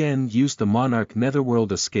 Lu Yan used the monarch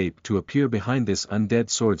netherworld escape to appear behind this undead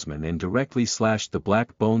swordsman and directly slashed the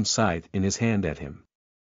black bone scythe in his hand at him.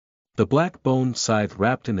 The black bone scythe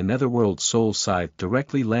wrapped in the netherworld soul scythe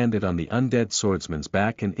directly landed on the undead swordsman's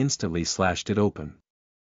back and instantly slashed it open.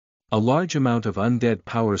 A large amount of undead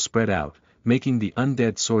power spread out, making the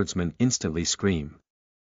undead swordsman instantly scream.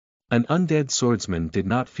 An undead swordsman did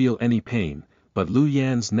not feel any pain, but Lu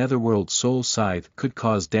Yan's netherworld soul scythe could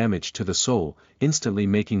cause damage to the soul, instantly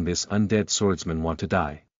making this undead swordsman want to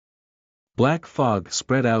die. Black fog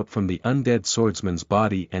spread out from the undead swordsman's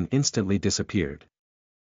body and instantly disappeared.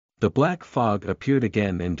 The black fog appeared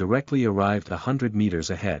again and directly arrived 100 meters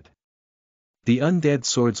ahead. The undead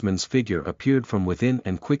swordsman's figure appeared from within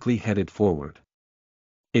and quickly headed forward.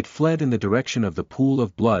 It fled in the direction of the pool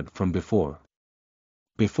of blood from before.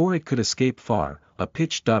 Before it could escape far, a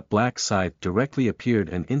pitch-black scythe directly appeared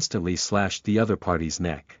and instantly slashed the other party's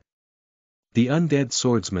neck. The undead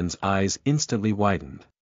swordsman's eyes instantly widened.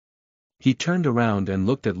 He turned around and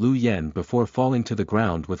looked at Lu Yen before falling to the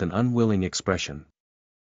ground with an unwilling expression.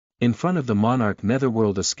 In front of the monarch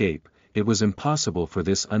netherworld escape, it was impossible for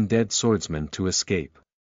this undead swordsman to escape.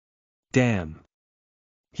 Damn!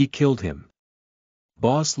 He killed him.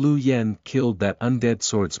 Boss Lu Yen killed that undead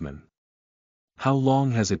swordsman. How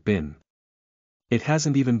long has it been? It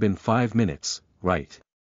hasn't even been 5 minutes, right?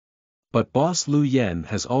 But Boss Lu Yen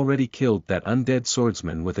has already killed that undead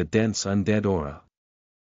swordsman with a dense undead aura.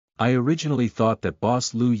 I originally thought that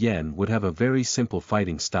Boss Lu Yen would have a very simple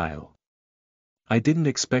fighting style. I didn't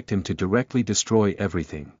expect him to directly destroy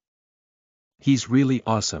everything. He's really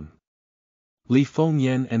awesome. Li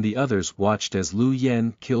Fengyan and the others watched as Lu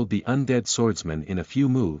Yen killed the undead swordsman in a few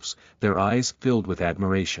moves, their eyes filled with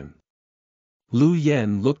admiration. Lu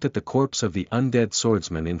Yen looked at the corpse of the undead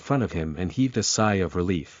swordsman in front of him and heaved a sigh of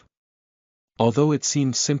relief. Although it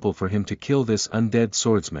seemed simple for him to kill this undead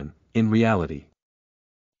swordsman, in reality.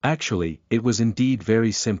 Actually, it was indeed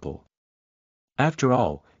very simple. After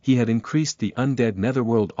all, he had increased the undead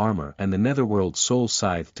netherworld armor and the netherworld soul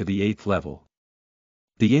scythe to the 8th level.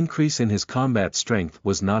 The increase in his combat strength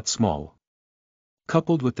was not small.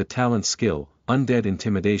 Coupled with the talent skill, undead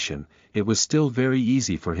intimidation, it was still very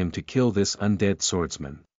easy for him to kill this undead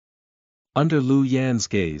swordsman. Under Lu Yan's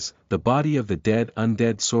gaze, the body of the dead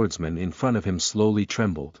undead swordsman in front of him slowly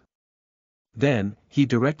trembled. Then, he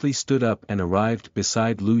directly stood up and arrived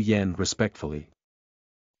beside Lu Yan respectfully.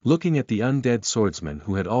 Looking at the undead swordsman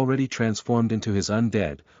who had already transformed into his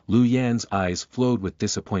undead, Lu Yan's eyes flowed with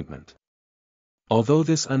disappointment. Although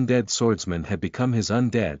this undead swordsman had become his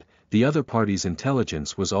undead, the other party's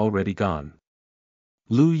intelligence was already gone.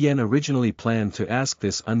 Lu Yan originally planned to ask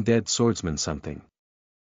this undead swordsman something.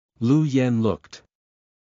 Lu Yan looked.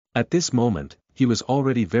 At this moment, he was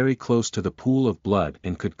already very close to the pool of blood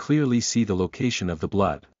and could clearly see the location of the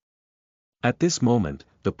blood. At this moment,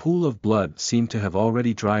 the pool of blood seemed to have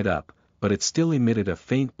already dried up, but it still emitted a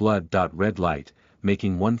faint blood-red light,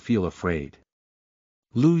 making one feel afraid.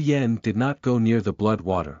 Lu Yan did not go near the blood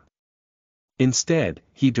water. Instead,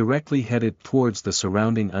 he directly headed towards the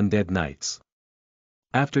surrounding undead knights.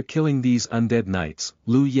 After killing these undead knights,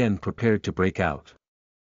 Lu Yan prepared to break out.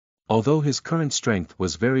 Although his current strength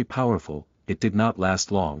was very powerful, it did not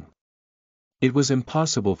last long. It was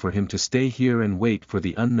impossible for him to stay here and wait for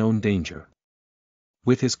the unknown danger.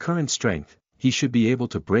 With his current strength, he should be able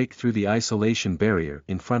to break through the isolation barrier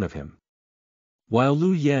in front of him. While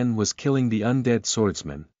Lu Yan was killing the undead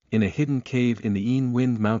swordsman, in a hidden cave in the Yin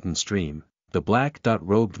Wind mountain stream, the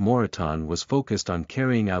black-robed Moriton was focused on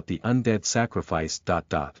carrying out the undead sacrifice.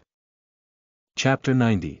 Chapter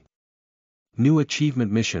 90. New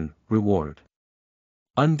Achievement Mission, Reward.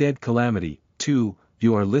 Undead Calamity, 2,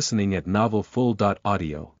 you are listening at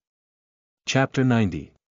novelfull.audio. Chapter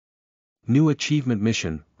 90. New Achievement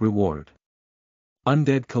Mission, Reward.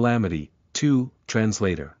 Undead Calamity, 2,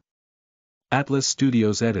 Translator. Atlas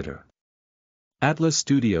Studios Editor. Atlas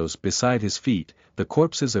Studios. Beside his feet, the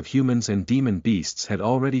corpses of humans and demon beasts had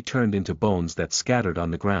already turned into bones that scattered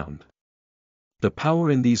on the ground. The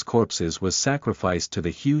power in these corpses was sacrificed to the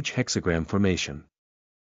huge hexagram formation.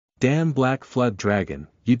 Damn Black Flood Dragon,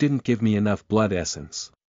 you didn't give me enough blood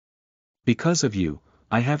essence. Because of you,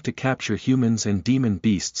 I have to capture humans and demon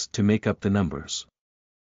beasts to make up the numbers.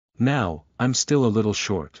 Now, I'm still a little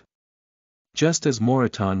short. Just as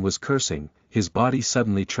Moriton was cursing, his body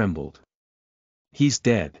suddenly trembled. He's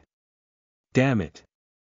dead. Damn it.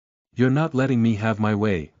 You're not letting me have my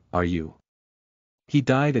way, are you? He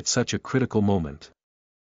died at such a critical moment.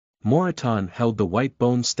 Moriton held the white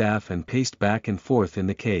bone staff and paced back and forth in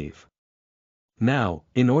the cave. Now,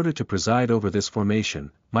 in order to preside over this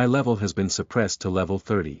formation, my level has been suppressed to level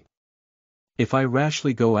 30. If I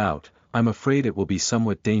rashly go out, I'm afraid it will be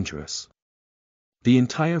somewhat dangerous. The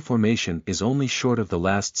entire formation is only short of the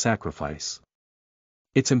last sacrifice.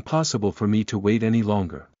 It's impossible for me to wait any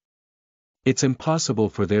longer. It's impossible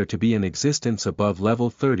for there to be an existence above level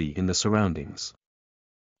 30 in the surroundings.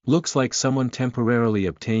 Looks like someone temporarily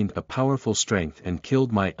obtained a powerful strength and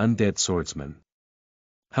killed my undead swordsman.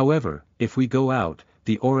 However, if we go out,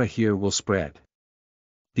 the aura here will spread.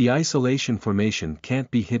 The isolation formation can't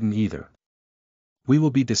be hidden either. We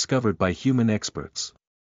will be discovered by human experts.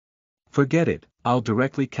 Forget it, I'll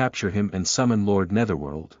directly capture him and summon Lord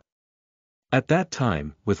Netherworld. At that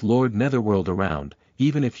time, with Lord Netherworld around,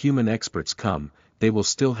 even if human experts come, they will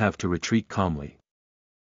still have to retreat calmly.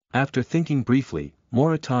 After thinking briefly,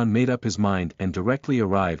 Moreton made up his mind and directly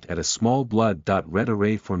arrived at a small blood-red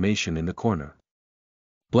array formation in the corner.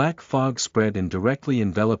 Black fog spread and directly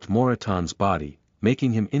enveloped Moreton's body,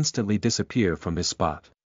 making him instantly disappear from his spot.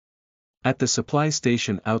 At the supply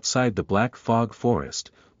station outside the black fog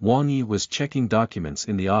forest, Wang Yi was checking documents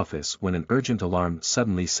in the office when an urgent alarm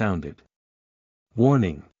suddenly sounded.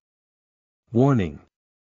 Warning! Warning!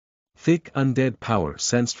 Thick undead power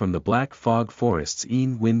sensed from the black fog forest's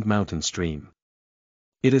Wind mountain stream.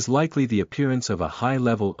 It is likely the appearance of a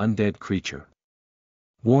high-level undead creature.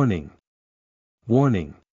 Warning!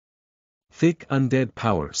 Warning! Thick undead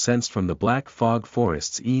power sensed from the black fog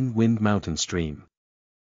forest's Wind mountain stream.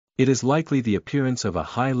 It is likely the appearance of a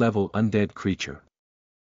high-level undead creature.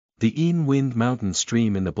 The Wind mountain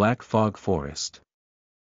stream in the black fog forest.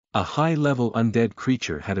 A high-level undead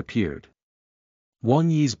creature had appeared.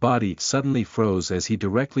 Wang Yi's body suddenly froze as he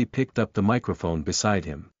directly picked up the microphone beside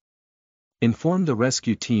him. Inform the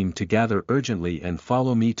rescue team to gather urgently and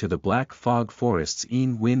follow me to the black fog forest's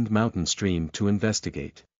Wind mountain stream to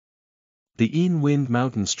investigate. The Wind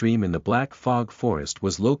mountain stream in the black fog forest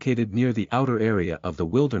was located near the outer area of the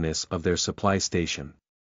wilderness of their supply station.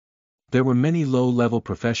 There were many low-level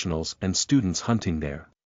professionals and students hunting there.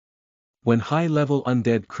 When high-level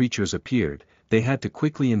undead creatures appeared, they had to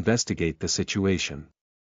quickly investigate the situation.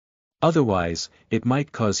 Otherwise, it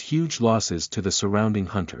might cause huge losses to the surrounding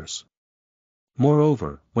hunters.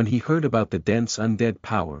 Moreover, when he heard about the dense undead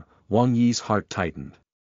power, Wang Yi's heart tightened.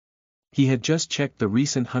 He had just checked the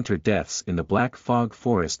recent hunter deaths in the black fog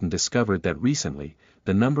forest and discovered that recently,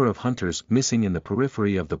 the number of hunters missing in the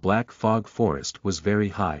periphery of the black fog forest was very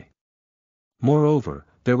high. Moreover,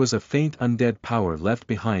 there was a faint undead power left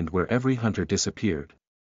behind where every hunter disappeared.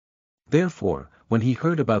 Therefore, when he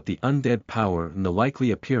heard about the undead power and the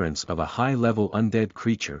likely appearance of a high-level undead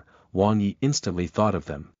creature, Wang Yi instantly thought of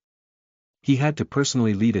them. He had to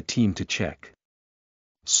personally lead a team to check.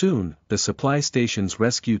 Soon, the supply station's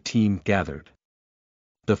rescue team gathered.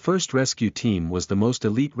 The first rescue team was the most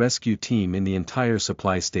elite rescue team in the entire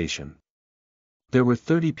supply station. There were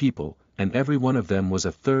 30 people, and every one of them was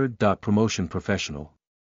a third promotion professional.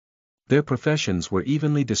 Their professions were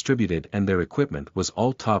evenly distributed and their equipment was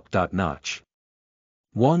all top-notch.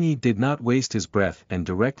 Wang Yi did not waste his breath and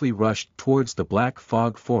directly rushed towards the black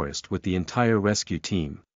fog forest with the entire rescue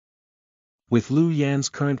team. With Lu Yan's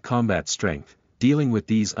current combat strength, dealing with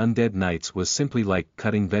these undead knights was simply like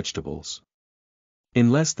cutting vegetables.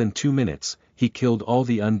 In less than 2 minutes, he killed all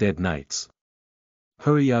the undead knights.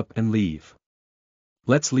 Hurry up and leave.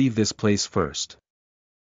 Let's leave this place first.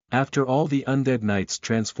 After all the undead knights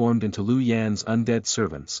transformed into Lu Yan's undead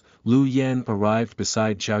servants, Lu Yan arrived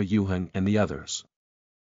beside Zhao Yuheng and the others.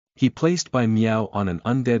 He placed Bai Miao on an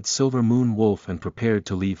undead silver moon wolf and prepared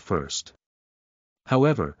to leave first.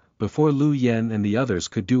 However, before Lu Yan and the others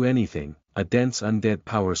could do anything, a dense undead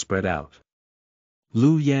power spread out.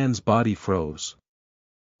 Lu Yan's body froze.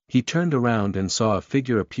 He turned around and saw a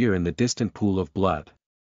figure appear in the distant pool of blood.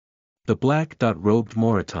 The black-robed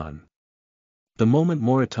Moreton. The moment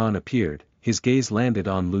Moreton appeared, his gaze landed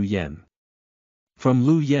on Lu Yan. From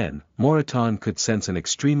Lu Yan, Moreton could sense an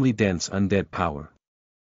extremely dense undead power.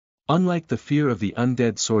 Unlike the fear of the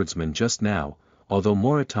undead swordsman just now, although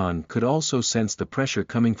Moreton could also sense the pressure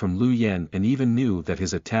coming from Lu Yan and even knew that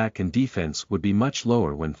his attack and defense would be much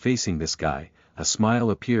lower when facing this guy, a smile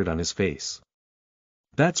appeared on his face.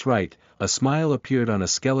 That's right, a smile appeared on a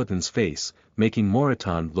skeleton's face, making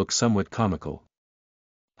Moreton look somewhat comical.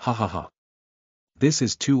 Ha ha ha. This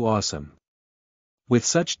is too awesome. With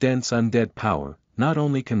such dense undead power, not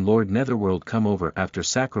only can Lord Netherworld come over after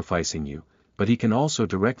sacrificing you, but he can also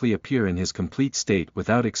directly appear in his complete state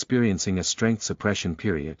without experiencing a strength suppression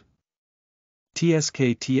period. TSK,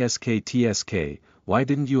 why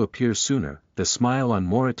didn't you appear sooner? The smile on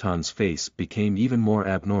Moreton's face became even more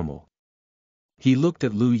abnormal. He looked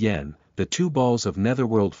at Lu Yan, the 2 balls of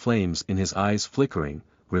netherworld flames in his eyes flickering,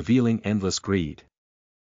 revealing endless greed.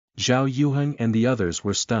 Zhao Yuheng and the others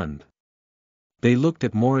were stunned. They looked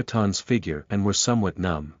at Moreton's figure and were somewhat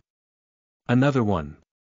numb. Another one.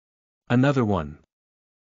 Another one.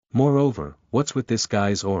 Moreover, what's with this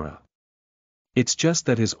guy's aura? It's just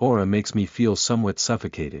that his aura makes me feel somewhat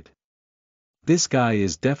suffocated. This guy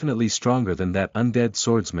is definitely stronger than that undead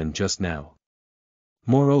swordsman just now.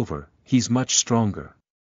 Moreover, he's much stronger.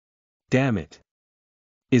 Damn it.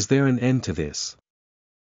 Is there an end to this?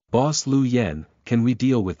 Boss Lu Yan, can we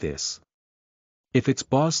deal with this? If it's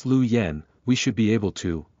Boss Lu Yan, we should be able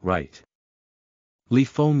to, right? Li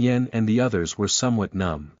Fengyan and the others were somewhat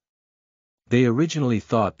numb. They originally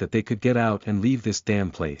thought that they could get out and leave this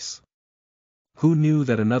damn place. Who knew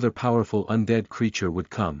that another powerful undead creature would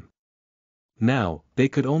come? Now, they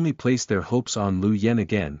could only place their hopes on Lu Yen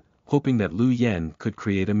again, hoping that Lu Yen could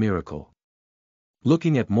create a miracle.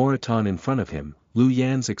 Looking at Moriton in front of him, Lu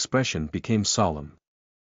Yan's expression became solemn.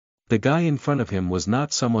 The guy in front of him was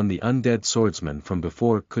not someone the undead swordsman from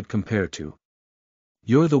before could compare to.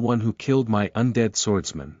 You're the one who killed my undead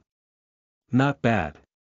swordsman. Not bad.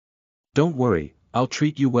 Don't worry, I'll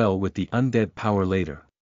treat you well with the undead power later.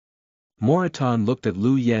 Moriton looked at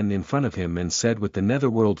Lu Yen in front of him and said with the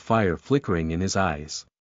netherworld fire flickering in his eyes.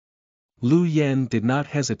 Lu Yen did not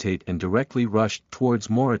hesitate and directly rushed towards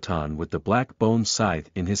Moriton with the black bone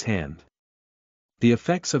scythe in his hand. The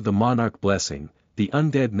effects of the monarch blessing, the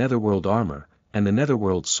undead netherworld armor, and the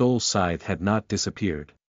netherworld soul scythe had not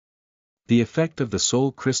disappeared. The effect of the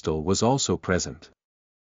soul crystal was also present.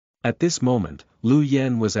 At this moment, Lu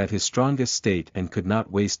Yen was at his strongest state and could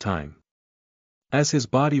not waste time. As his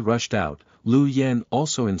body rushed out, Lu Yen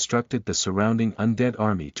also instructed the surrounding undead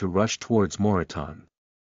army to rush towards Moriton.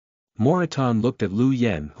 Moriton looked at Lu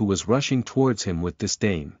Yen who was rushing towards him with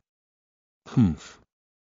disdain. Humph.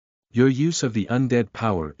 Your use of the undead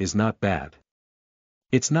power is not bad.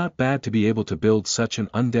 It's not bad to be able to build such an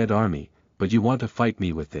undead army, but you want to fight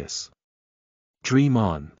me with this. Dream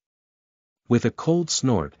on. With a cold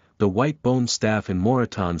snort, the white bone staff in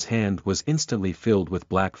Moriton's hand was instantly filled with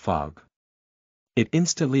black fog. It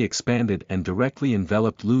instantly expanded and directly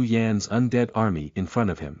enveloped Lu Yan's undead army in front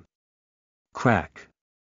of him. Crack.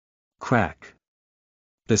 Crack.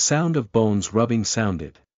 The sound of bones rubbing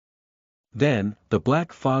sounded. Then, the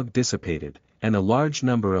black fog dissipated, and a large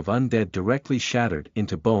number of undead directly shattered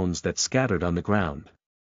into bones that scattered on the ground.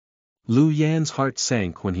 Lu Yan's heart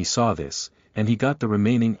sank when he saw this, and he got the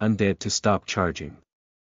remaining undead to stop charging.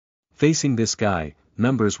 Facing this guy,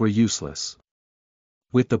 numbers were useless.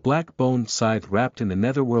 With the black bone scythe wrapped in the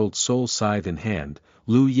netherworld soul scythe in hand,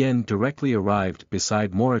 Lu Yen directly arrived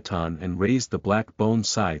beside Moriton and raised the black bone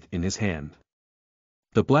scythe in his hand.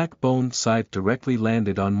 The black bone scythe directly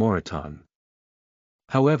landed on Moriton.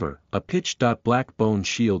 However, a pitch-black bone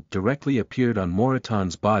shield directly appeared on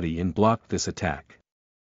Moriton's body and blocked this attack.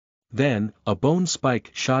 Then, a bone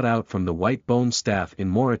spike shot out from the white bone staff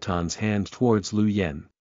in Moriton's hand towards Lu Yen.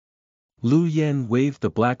 Lu Yen waved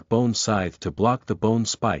the black bone scythe to block the bone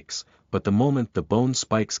spikes, but the moment the bone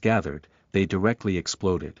spikes gathered, they directly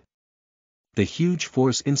exploded. The huge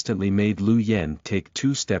force instantly made Lu Yen take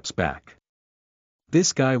 2 steps back.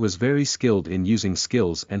 This guy was very skilled in using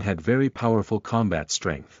skills and had very powerful combat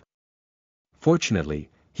strength.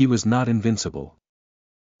 Fortunately, he was not invincible.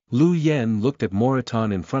 Lu Yen looked at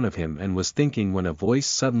Moriton in front of him and was thinking when a voice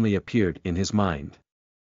suddenly appeared in his mind.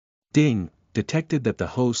 Ding! Detected that the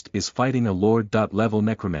host is fighting a Lord-level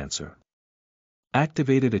necromancer.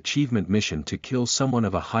 Activated achievement mission to kill someone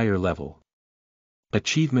of a higher level.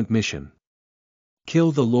 Achievement mission.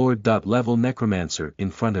 Kill the Lord-level necromancer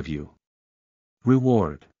in front of you.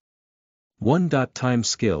 Reward. 1. Time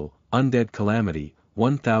skill, Undead Calamity,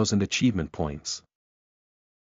 1000 achievement points.